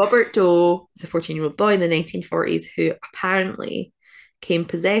 Robert Doe is a 14-year-old boy in the 1940s who apparently came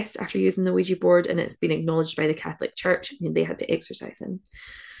possessed after using the Ouija board, and it's been acknowledged by the Catholic Church. I mean, they had to exorcise him.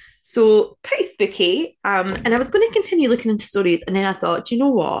 So, pretty spooky. And I was going to continue looking into stories, and then I thought, you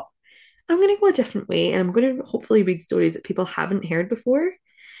know what? I'm going to go a different way, and I'm going to hopefully read stories that people haven't heard before.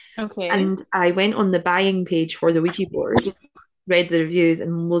 Okay. And I went on the buying page for the Ouija board, read the reviews,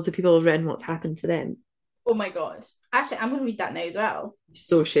 and loads of people have written what's happened to them. Oh my God. Actually, I'm going to read that now as well.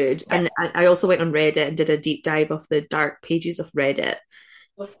 So should. Yeah. And I also went on Reddit and did a deep dive of the dark pages of Reddit.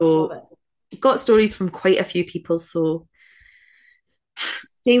 So got stories from quite a few people. So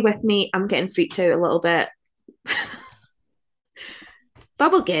stay with me. I'm getting freaked out a little bit.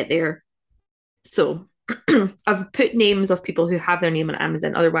 But we'll get there. So I've put names of people who have their name on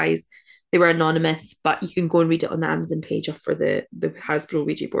Amazon. Otherwise, they were anonymous, but you can go and read it on the Amazon page for the Hasbro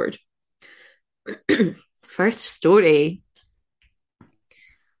Ouija board. First story.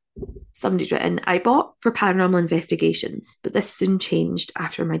 Somebody's written, I bought for paranormal investigations, but this soon changed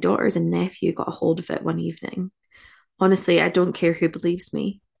after my daughters and nephew got a hold of it one evening. Honestly, I don't care who believes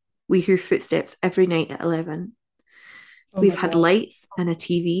me. We hear footsteps every night at 11. We've had lights and a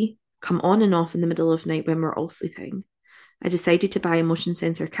TV come on and off in the middle of the night when we're all sleeping. I decided to buy a motion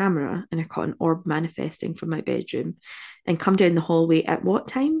sensor camera and I caught an orb manifesting from my bedroom and come down the hallway at what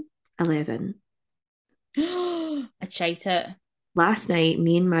time? 11. I'd shite it. Last night,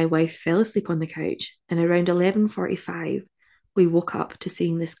 me and my wife fell asleep on the couch, and around 11:45, we woke up to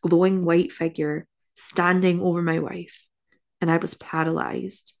seeing this glowing white figure standing over my wife, and I was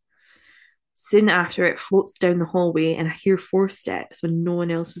paralysed. Soon after, it floats down the hallway, and I hear 4 steps when no one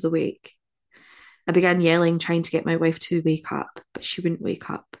else was awake. I began yelling, trying to get my wife to wake up, but she wouldn't wake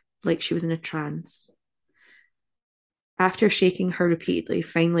up, like she was in a trance. After shaking her repeatedly,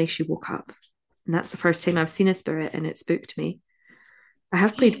 finally she woke up. And that's the first time I've seen a spirit, and it spooked me. I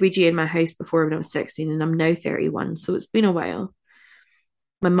have played Ouija in my house before when I was 16, and I'm now 31, so it's been a while.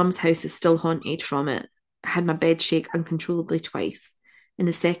 My mum's house is still haunted from it. I had my bed shake uncontrollably twice, and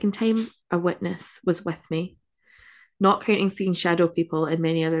the second time, a witness was with me. Not counting seeing shadow people and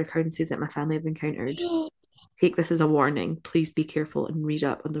many other occurrences that my family have encountered. Take this as a warning. Please be careful and read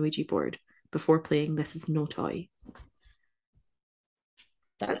up on the Ouija board before playing. This is no toy.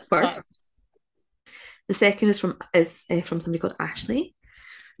 That's first. The second is from somebody called Ashley.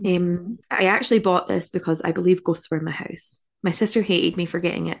 I actually bought this because I believe ghosts were in my house. My sister hated me for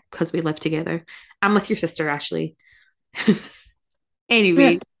getting it because we lived together. I'm with your sister, Ashley.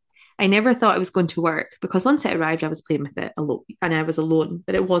 Anyway, I never thought it was going to work because once it arrived, I was playing with it alone and I was alone,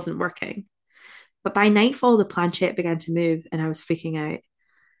 but it wasn't working. But by nightfall, the planchette began to move and I was freaking out.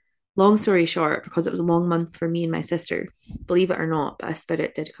 Long story short, because it was a long month for me and my sister, believe it or not, but a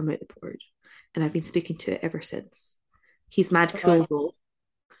spirit did come out the board and I've been speaking to it ever since. He's mad cool though.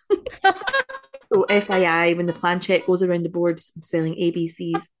 So FYI, when the planchette goes around the boards spelling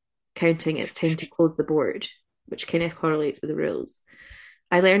ABCs, counting, it's time to close the board, which kind of correlates with the rules.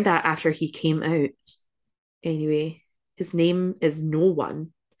 I learned that after he came out. Anyway, his name is No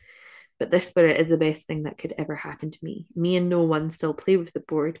One, but this spirit is the best thing that could ever happen to me. Me and No One still play with the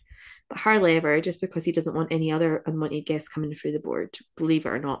board, but hardly ever, just because he doesn't want any other unwanted guests coming through the board. Believe it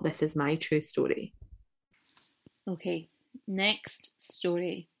or not, this is my true story. Okay, next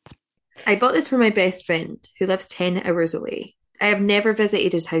story. I bought this for my best friend, who lives 10 hours away. I have never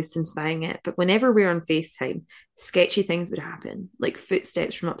visited his house since buying it, but whenever we're on FaceTime, sketchy things would happen, like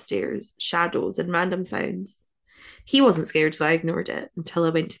footsteps from upstairs, shadows, and random sounds. He wasn't scared, so I ignored it until I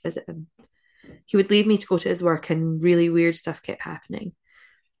went to visit him. He would leave me to go to his work, and really weird stuff kept happening.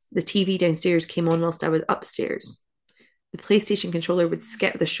 The TV downstairs came on whilst I was upstairs. The PlayStation controller would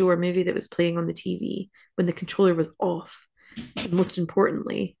skip the show or movie that was playing on the TV when the controller was off. And most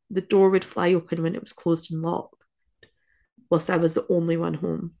importantly, the door would fly open when it was closed and locked, whilst I was the only one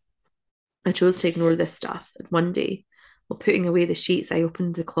home. I chose to ignore this stuff, and one day, while putting away the sheets, I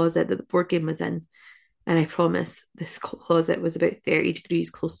opened the closet that the board game was in, and I promise this closet was about 30 degrees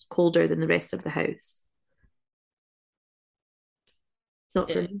colder than the rest of the house.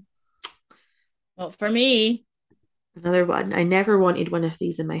 Not for me. Not for me. Another one. I never wanted one of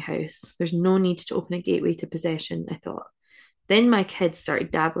these in my house. There's no need to open a gateway to possession, I thought. Then my kids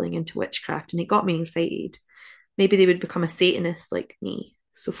started dabbling into witchcraft, and it got me excited. Maybe they would become a Satanist like me.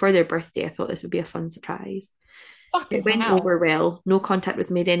 So for their birthday, I thought this would be a fun surprise. It went over well. No contact was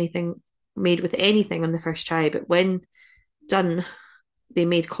made with anything on the first try, but when done, they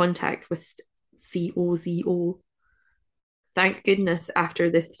made contact with COZO. Thank goodness, after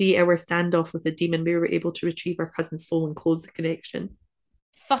the 3-hour standoff with the demon, we were able to retrieve our cousin's soul and close the connection.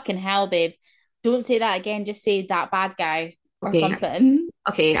 Fucking hell, babes. Don't say that again. Just say that bad guy or something.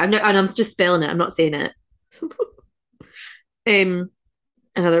 Okay, I'm just spelling it. I'm not saying it.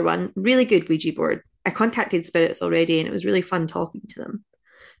 Another one. Really good Ouija board. I contacted spirits already and it was really fun talking to them.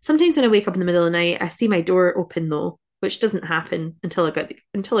 Sometimes when I wake up in the middle of the night, I see my door open though, which doesn't happen until I got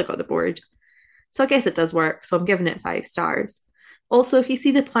the board. So I guess it does work, so I'm giving it 5 stars. Also, if you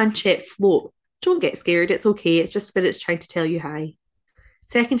see the planchette float, don't get scared, it's okay, it's just spirits trying to tell you hi.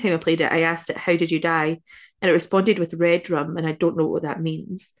 Second time I played it, I asked it, how did you die? And it responded with red rum, and I don't know what that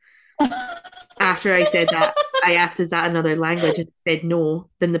means. After I said that, I asked, is that another language? And it said no.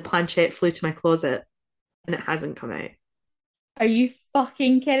 Then the planchette flew to my closet, and it hasn't come out. Are you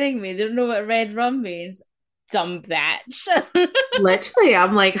fucking kidding me? They don't know what red rum means? Dumb bitch. Literally,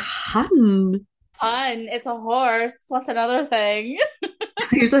 I'm like, hun. Hun, it's a horse plus another thing.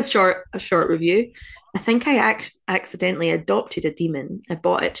 Here's a short review. I think I accidentally adopted a demon. I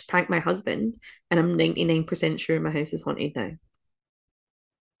bought it to prank my husband, and I'm 99% sure my house is haunted now.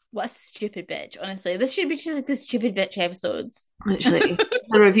 What a stupid bitch, honestly. This should be just like the stupid bitch episodes. Literally.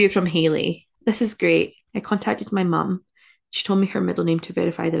 A review from Haley. This is great. I contacted my mum. She told me her middle name to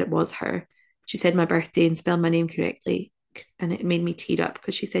verify that it was her. She said my birthday and spelled my name correctly, and it made me tear up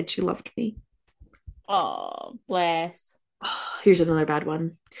because she said she loved me. Oh, bless. Oh, here's another bad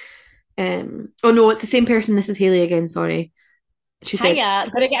one. Oh no, it's the same person. This is Haley again, sorry. She said, hiya,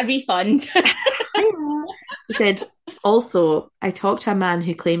 gotta get a refund. She said, also, I talked to a man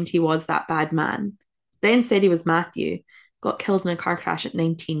who claimed he was that bad man, then said he was Matthew, got killed in a car crash at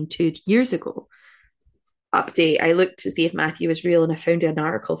 19 2 years ago. Update, I looked to see if Matthew was real and I found an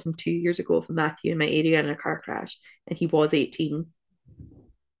article from 2 years ago of Matthew in my area in a car crash, and he was 18.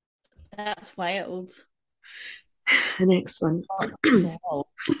 That's wild. The next one. The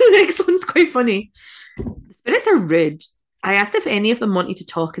next one's quite funny. The spirits are rude. I asked if any of them wanted to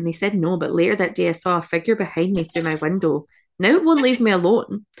talk and they said no, but later that day I saw a figure behind me through my window. Now it won't leave me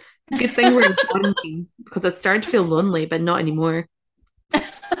alone. Good thing we're in quarantine because I started to feel lonely, but not anymore.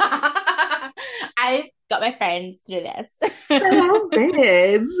 I got my friends through this. That's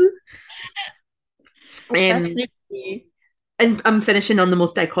pretty. And I'm finishing on the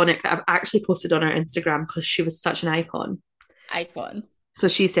most iconic that I've actually posted on our Instagram because she was such an icon. So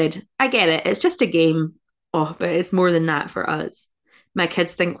she said, I get it. It's just a game. Oh, but it's more than that for us. My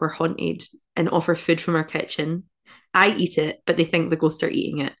kids think we're haunted and offer food from our kitchen. I eat it, but they think the ghosts are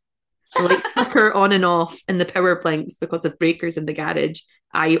eating it. The lights flicker on and off and the power blinks because of breakers in the garage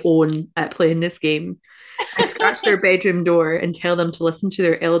I own at playing this game. I scratch their bedroom door and tell them to listen to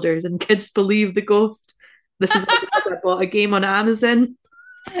their elders, and kids believe the ghost. This is because I bought a game on Amazon.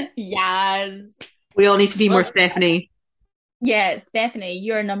 Yes. We all need to be more Stephanie. Yeah, Stephanie,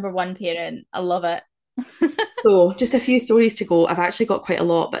 you're number one parent. I love it. So, just a few stories to go. I've actually got quite a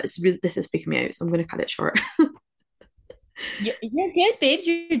lot, but this is freaking me out, so I'm going to cut it short. You're good, babes.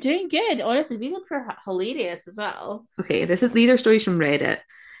 You're doing good. Honestly, these are hilarious as well. Okay, these are stories from Reddit,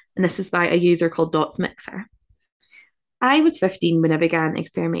 and this is by a user called Dots Mixer. I was 15 when I began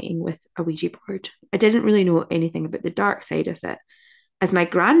experimenting with a Ouija board. I didn't really know anything about the dark side of it, as my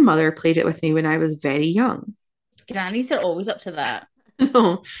grandmother played it with me when I was very young. Grannies are always up to that.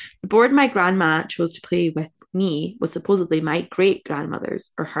 No, the board my grandma chose to play with me was supposedly my great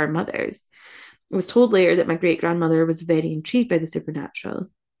grandmother's or her mother's. I was told later that my great grandmother was very intrigued by the supernatural.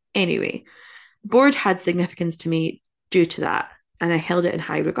 Anyway, the board had significance to me due to that, and I held it in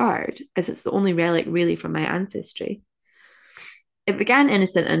high regard, as it's the only relic really from my ancestry. It began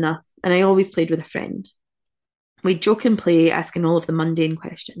innocent enough, and I always played with a friend. We'd joke and play, asking all of the mundane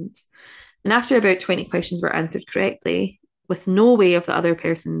questions. And after about 20 questions were answered correctly, with no way of the other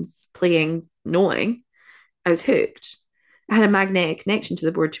person's playing knowing, I was hooked. I had a magnetic connection to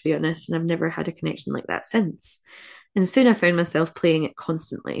the board, to be honest, and I've never had a connection like that since. And soon I found myself playing it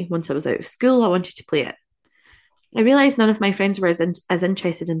constantly. Once I was out of school, I wanted to play it. I realised none of my friends were as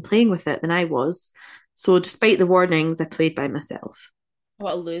interested in playing with it than I was, so despite the warnings, I played by myself.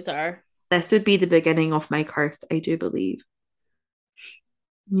 What a loser. This would be the beginning of my curse, I do believe.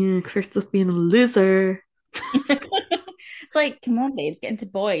 Yeah, curse of being a loser. It's like, come on, babes, get into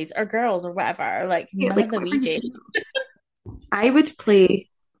boys or girls or whatever. Like, Yeah, none like, of the Ouija. I would play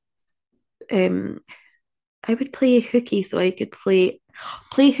hooky, so I could play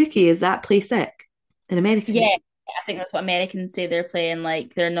hooky. Is that play sick in American? Yeah, I think that's what Americans say. They're playing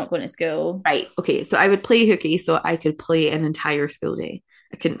like they're not going to school. Right. Okay. So I would play hooky, so I could play an entire school day.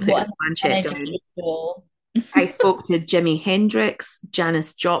 I couldn't put What the planchette down. school. I spoke to Jimi Hendrix,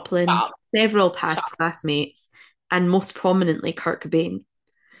 Janis Joplin, several past classmates, and most prominently Kurt Cobain.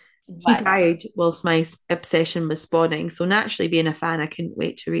 He died whilst my obsession was spawning, so naturally being a fan, I couldn't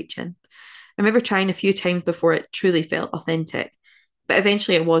wait to reach him. I remember trying a few times before it truly felt authentic, but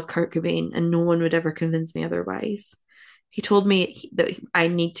eventually it was Kurt Cobain, and no one would ever convince me otherwise. He told me that I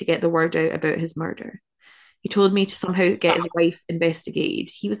need to get the word out about his murder. He told me to somehow get his wife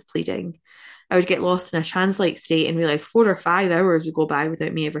investigated. He was pleading. I would get lost in a trance-like state and realise 4 or 5 hours would go by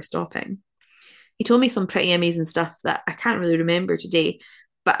without me ever stopping. He told me some pretty amazing stuff that I can't really remember today,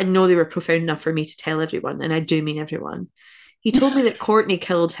 but I know they were profound enough for me to tell everyone, and I do mean everyone. He told me that Courtney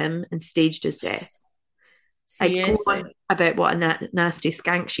killed him and staged his death. I'd go on about what a nasty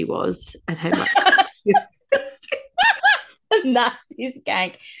skank she was and how much nasty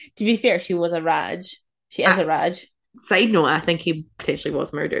skank. To be fair, she was a Raj. She is a Raj. Side note, I think he potentially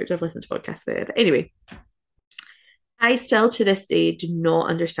was murdered. I've listened to podcasts about it. But anyway, I still to this day do not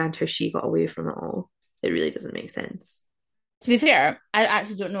understand how she got away from it all. It really doesn't make sense. To be fair, I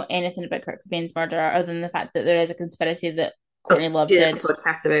actually don't know anything about Kurt Cobain's murder other than the fact that there is a conspiracy that Courtney Love did. A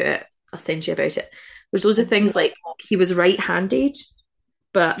podcast about it. I'll send you about it. There's loads of things like he was right-handed,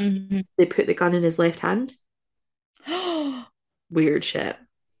 but they put the gun in his left hand. Weird shit.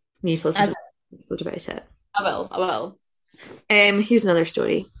 You need to listen to an episode about it. I will. Here's another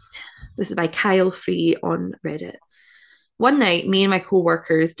story. This is by Kyle Free on Reddit. One night, me and my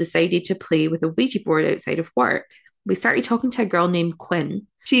co-workers decided to play with a Ouija board outside of work. We started talking to a girl named Quinn.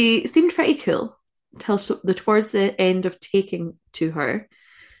 She seemed pretty cool until towards the end of taking to her.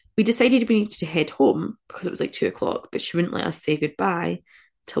 We decided we needed to head home because it was like 2 o'clock, but she wouldn't let us say goodbye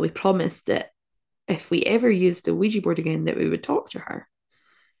till we promised that if we ever used the Ouija board again, that we would talk to her.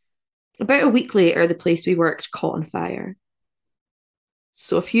 About a week later, the place we worked caught on fire.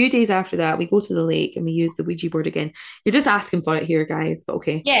 So a few days after that, we go to the lake and we use the Ouija board again. You're just asking for it here, guys, but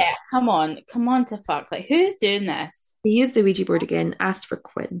okay. Yeah, come on to fuck. Like, who's doing this? We used the Ouija board again, asked for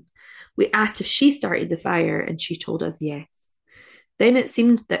Quinn. We asked if she started the fire and she told us yes. Then it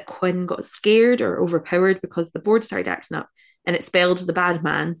seemed that Quinn got scared or overpowered because the board started acting up and it spelled the bad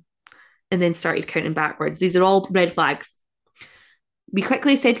man and then started counting backwards. These are all red flags. We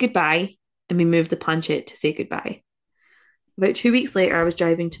quickly said goodbye and we moved the planchette to say goodbye. About 2 weeks later, I was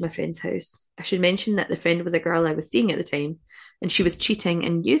driving to my friend's house. I should mention that the friend was a girl I was seeing at the time and she was cheating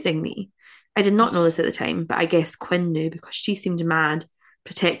and using me. I did not know this at the time, but I guess Quinn knew because she seemed mad,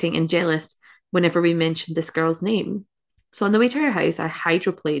 protecting and jealous whenever we mentioned this girl's name. So on the way to her house, I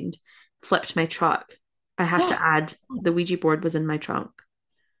hydroplaned, flipped my truck. I have to add, the Ouija board was in my trunk.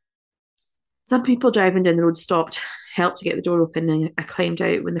 Some people driving down the road stopped, helped to get the door open, and I climbed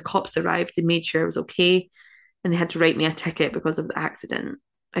out. When the cops arrived, they made sure I was okay, and they had to write me a ticket because of the accident.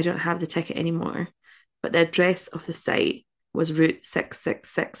 I don't have the ticket anymore, but the address of the site was Route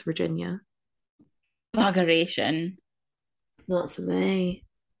 666, Virginia. Buggeration. Not for me.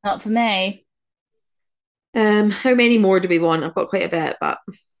 Not for me. How many more do we want? I've got quite a bit, but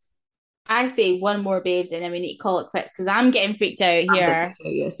I say one more, babes, and then we need to call it quits because I'm getting freaked out here.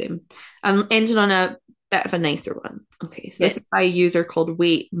 Yeah, same. I'm ending on a bit of a nicer one. Okay, so this is by a user called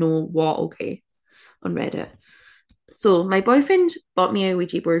Wait No What Okay on Reddit. So my boyfriend bought me a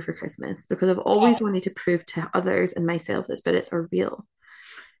Ouija board for Christmas because I've always wanted to prove to others and myself that spirits are real.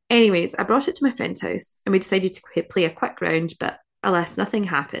 Anyways, I brought it to my friend's house and we decided to play a quick round, but alas, nothing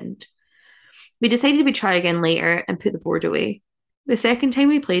happened. We decided we'd try again later and put the board away. The second time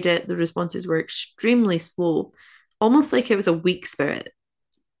we played it, the responses were extremely slow, almost like it was a weak spirit.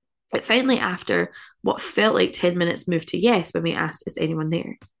 But finally, after what felt like 10 minutes, moved to yes when we asked, is anyone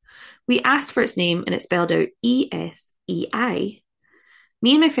there? We asked for its name and it spelled out ESEI.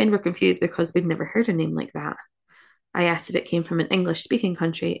 Me and my friend were confused because we'd never heard a name like that. I asked if it came from an English-speaking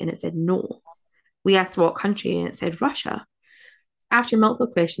country and it said no. We asked what country and it said Russia. After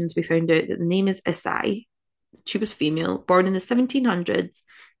multiple questions, we found out that the name is Isai. She was female, born in the 1700s,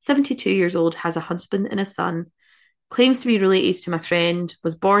 72 years old, has a husband and a son, claims to be related to my friend,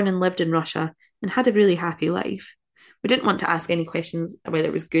 was born and lived in Russia, and had a really happy life. We didn't want to ask any questions whether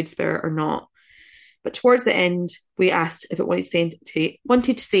it was good spirit or not. But towards the end, we asked if it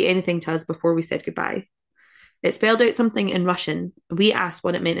wanted to say anything to us before we said goodbye. It spelled out something in Russian. We asked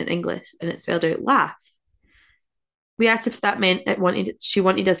what it meant in English, and it spelled out laugh. We asked if that meant she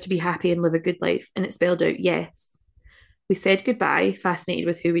wanted us to be happy and live a good life, and it spelled out yes. We said goodbye, fascinated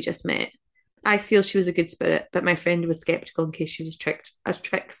with who we just met. I feel she was a good spirit, but my friend was skeptical in case she was a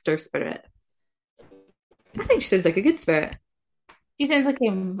trickster spirit. I think she sounds like a good spirit. She sounds like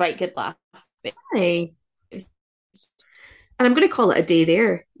a right good laugh. Hey. And I'm going to call it a day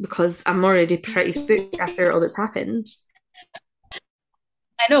there because I'm already pretty spooked after all that's happened.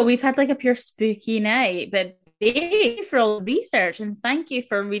 I know, we've had like a pure spooky night, but thank you for all the research and thank you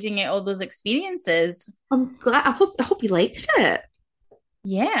for reading out all those experiences. I'm glad. I hope you liked it.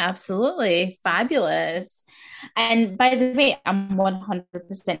 Yeah, absolutely. Fabulous. And by the way, I'm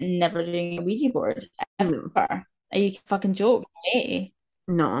 100% never doing a Ouija board ever. Are you fucking joking? Hey.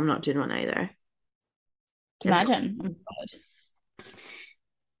 No, I'm not doing one either. Imagine. Oh, God.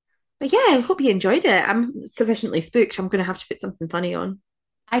 But yeah, I hope you enjoyed it. I'm sufficiently spooked. I'm going to have to put something funny on.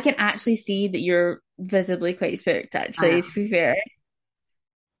 I can actually see that you're visibly quite spooked, actually, to be fair.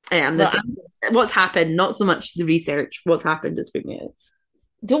 I am. What's happened, not so much the research, what's happened is freaking me out.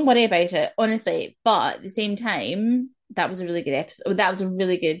 Don't worry about it, honestly. But at the same time, that was a really good episode. That was a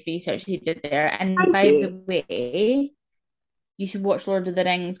really good research you did there. And by the way, you should watch Lord of the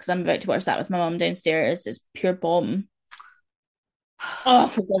Rings because I'm about to watch that with my mum downstairs. It's pure bomb. Oh,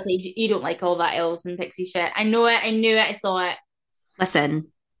 for God's sake, you don't like all that elves and pixie shit. I know it. I knew it. I saw it.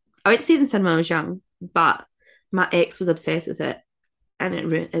 Listen, I went to see it in cinema when I was young, but my ex was obsessed with it, and it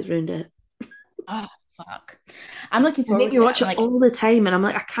ruined it. Oh, fuck. I'm looking forward to it. You watch it all the time, and I'm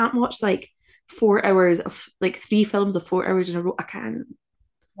like, I can't watch like 4 hours of like 3 films of 4 hours in a row. I can't.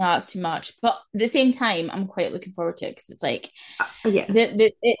 No, it's too much. But at the same time, I'm quite looking forward to it because it's like, yeah,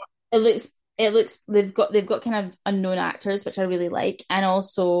 it looks they've got kind of unknown actors, which I really like, and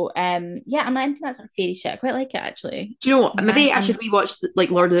also, yeah, I'm into that sort of fairy shit. I quite like it actually. Do you know what? Maybe I should rewatch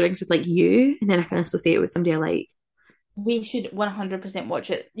like Lord of the Rings with like you, and then I can associate it with somebody I like. We should 100% watch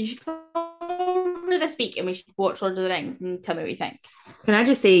it. You should come over this week and we should watch Lord of the Rings and tell me what you think. Can I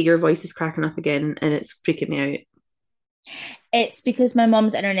just say your voice is cracking up again and it's freaking me out? It's because my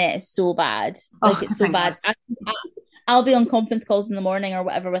mum's internet is so bad. Like, it's so bad. I'll be on conference calls in the morning or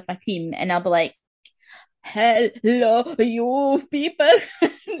whatever with my team, and I'll be like, hello, you people.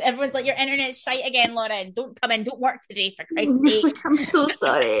 Everyone's like, your internet's shite again, Lauren. Don't come in. Don't work today, for Christ's sake. I'm so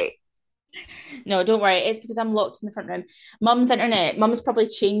sorry. No, don't worry. It's because I'm locked in the front room. Mum's probably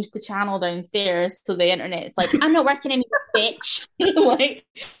changed the channel downstairs, so the internet's like, I'm not working anymore, bitch. Like,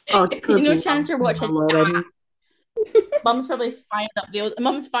 no chance you're watching that. Mum's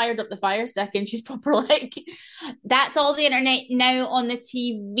fired up the fire stick, and she's proper like, that's all the internet now on the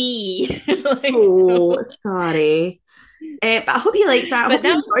TV. Like, sorry. But I hope you liked that. I hope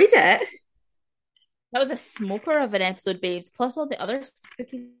you enjoyed it. That was a smoker of an episode, babes. Plus all the other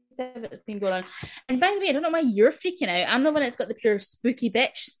spooky stuff that's been going on. And by the way, I don't know why you're freaking out. I'm the one that's got the pure spooky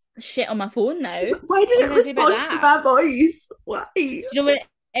bitch shit on my phone now. Why did it respond to my voice? Why? Do you know what it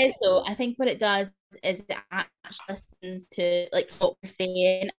is though? I think what it does is it actually listens to like what we're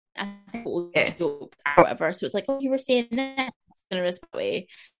saying I think it was a joke or whatever. So it's like, oh, you were saying this in a respect way.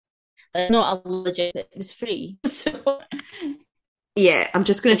 Like, not a legit, it was free. So Yeah, I'm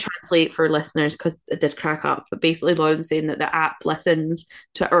just going to translate for listeners because it did crack up. But basically, Lauren's saying that the app listens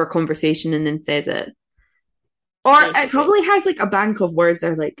to our conversation and then says it. Or it probably has like a bank of words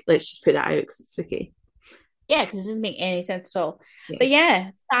that are like, let's just put that out because it's spooky. Yeah, because it doesn't make any sense at all. Yeah. But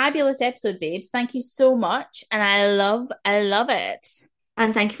yeah, fabulous episode, babes. Thank you so much. And I love it.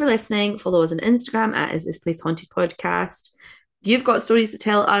 And thank you for listening. Follow us on Instagram at Is This Place Haunted Podcast. If you've got stories to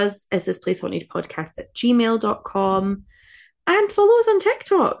tell us, Is This Place Haunted Podcast at gmail.com. And follow us on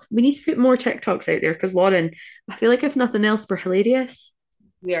TikTok. We need to put more TikToks out there because Lauren, I feel like if nothing else, we're hilarious.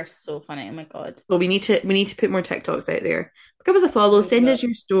 We are so funny. Oh my God. Well, we need to put more TikToks out there. Give us a follow. Send us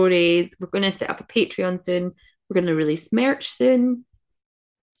your stories. We're going to set up a Patreon soon. We're going to release merch soon.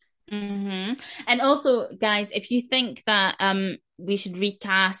 Mm-hmm. And also, guys, if you think that we should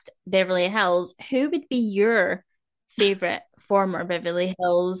recast Beverly Hills, who would be your favorite former Beverly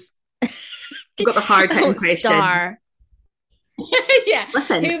Hills? You've got the hard hitting question. Star. Yeah.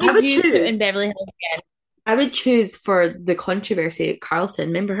 Listen, who would you put in Beverly Hills again? I would choose for the controversy at Carlton.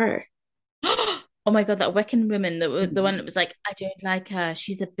 Remember her? Oh my God, that Wiccan woman, the one that was like, I don't like her,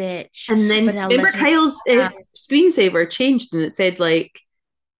 she's a bitch. And then remember Kyle's screensaver changed and it said like,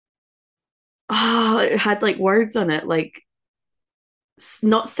 it had like words on it, like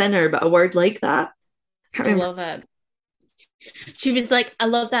not sinner, but a word like that. I love it. She was like, I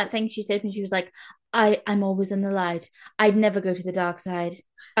love that thing she said when she was like, I'm always in the light. I'd never go to the dark side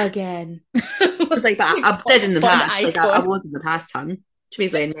again. It was like that. I did in the past. Like I was in the past, hun. She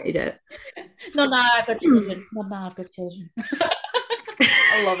means I admitted it. No, now I've got children. No, now I've got children.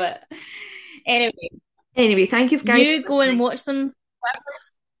 I love it. Anyway, thank you guys. You go and watch them.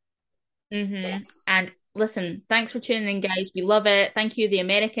 Mm-hmm. Yes. And listen, thanks for tuning in, guys. We love it. Thank you, the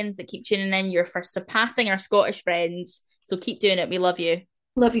Americans that keep tuning in. You're for surpassing our Scottish friends. So keep doing it. We love you.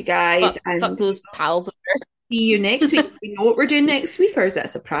 Love you guys. Fuck those pals. See you next week. We know what we're doing next week, or is that a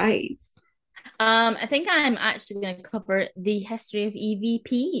surprise? I think I'm actually going to cover the history of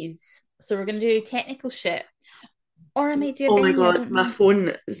EVPs. So we're going to do technical shit. Or I might do a Oh my God, my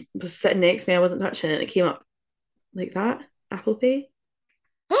phone was sitting next to me. I wasn't touching it. It came up like that. Apple Pay.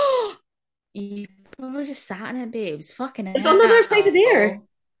 You probably just sat in it, babes. Fucking It's on the other side of there. It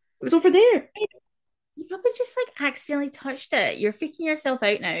was over there. You probably just like accidentally touched it. You're freaking yourself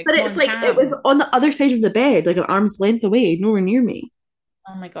out now. But it's like it was on the other side of the bed, like an arm's length away, nowhere near me.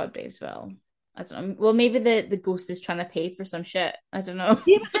 Oh my God, babes. Well, I don't know. Well, maybe the ghost is trying to pay for some shit. I don't know.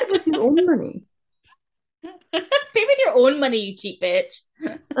 Pay with your own money. Pay with your own money, you cheap bitch.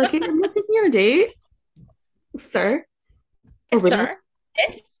 Okay, I'm not taking you on a date, sir. Sir.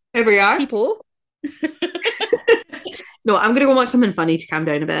 Yes. Here we are. People. No, I'm gonna go watch something funny to calm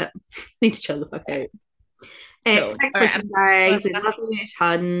down a bit. Need to chill the fuck out. Thanks for listening, guys. We love you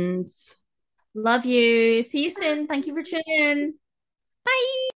tons. Love you. See you soon. Thank you for tuning in.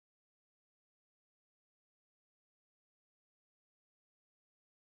 Bye.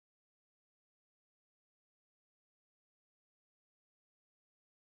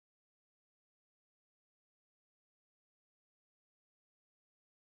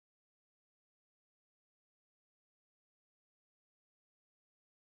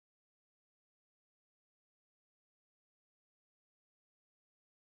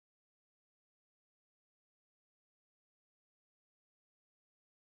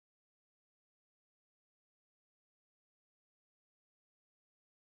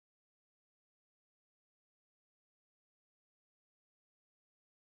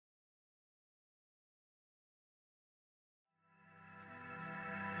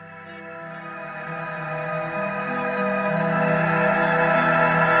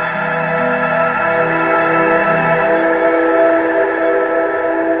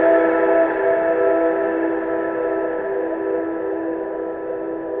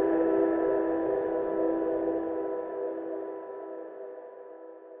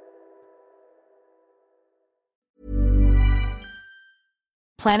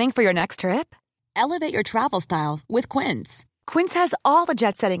 Planning for your next trip? Elevate your travel style with Quince. Quince has all the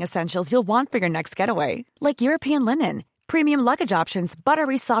jet-setting essentials you'll want for your next getaway, like European linen, premium luggage options,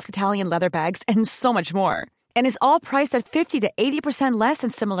 buttery soft Italian leather bags, and so much more. And is all priced at 50 to 80% less than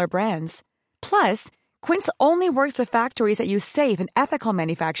similar brands. Plus, Quince only works with factories that use safe and ethical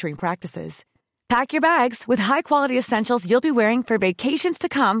manufacturing practices. Pack your bags with high-quality essentials you'll be wearing for vacations to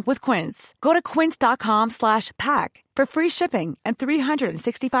come with Quince. Go to quince.com/pack for free shipping and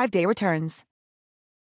 365-day returns.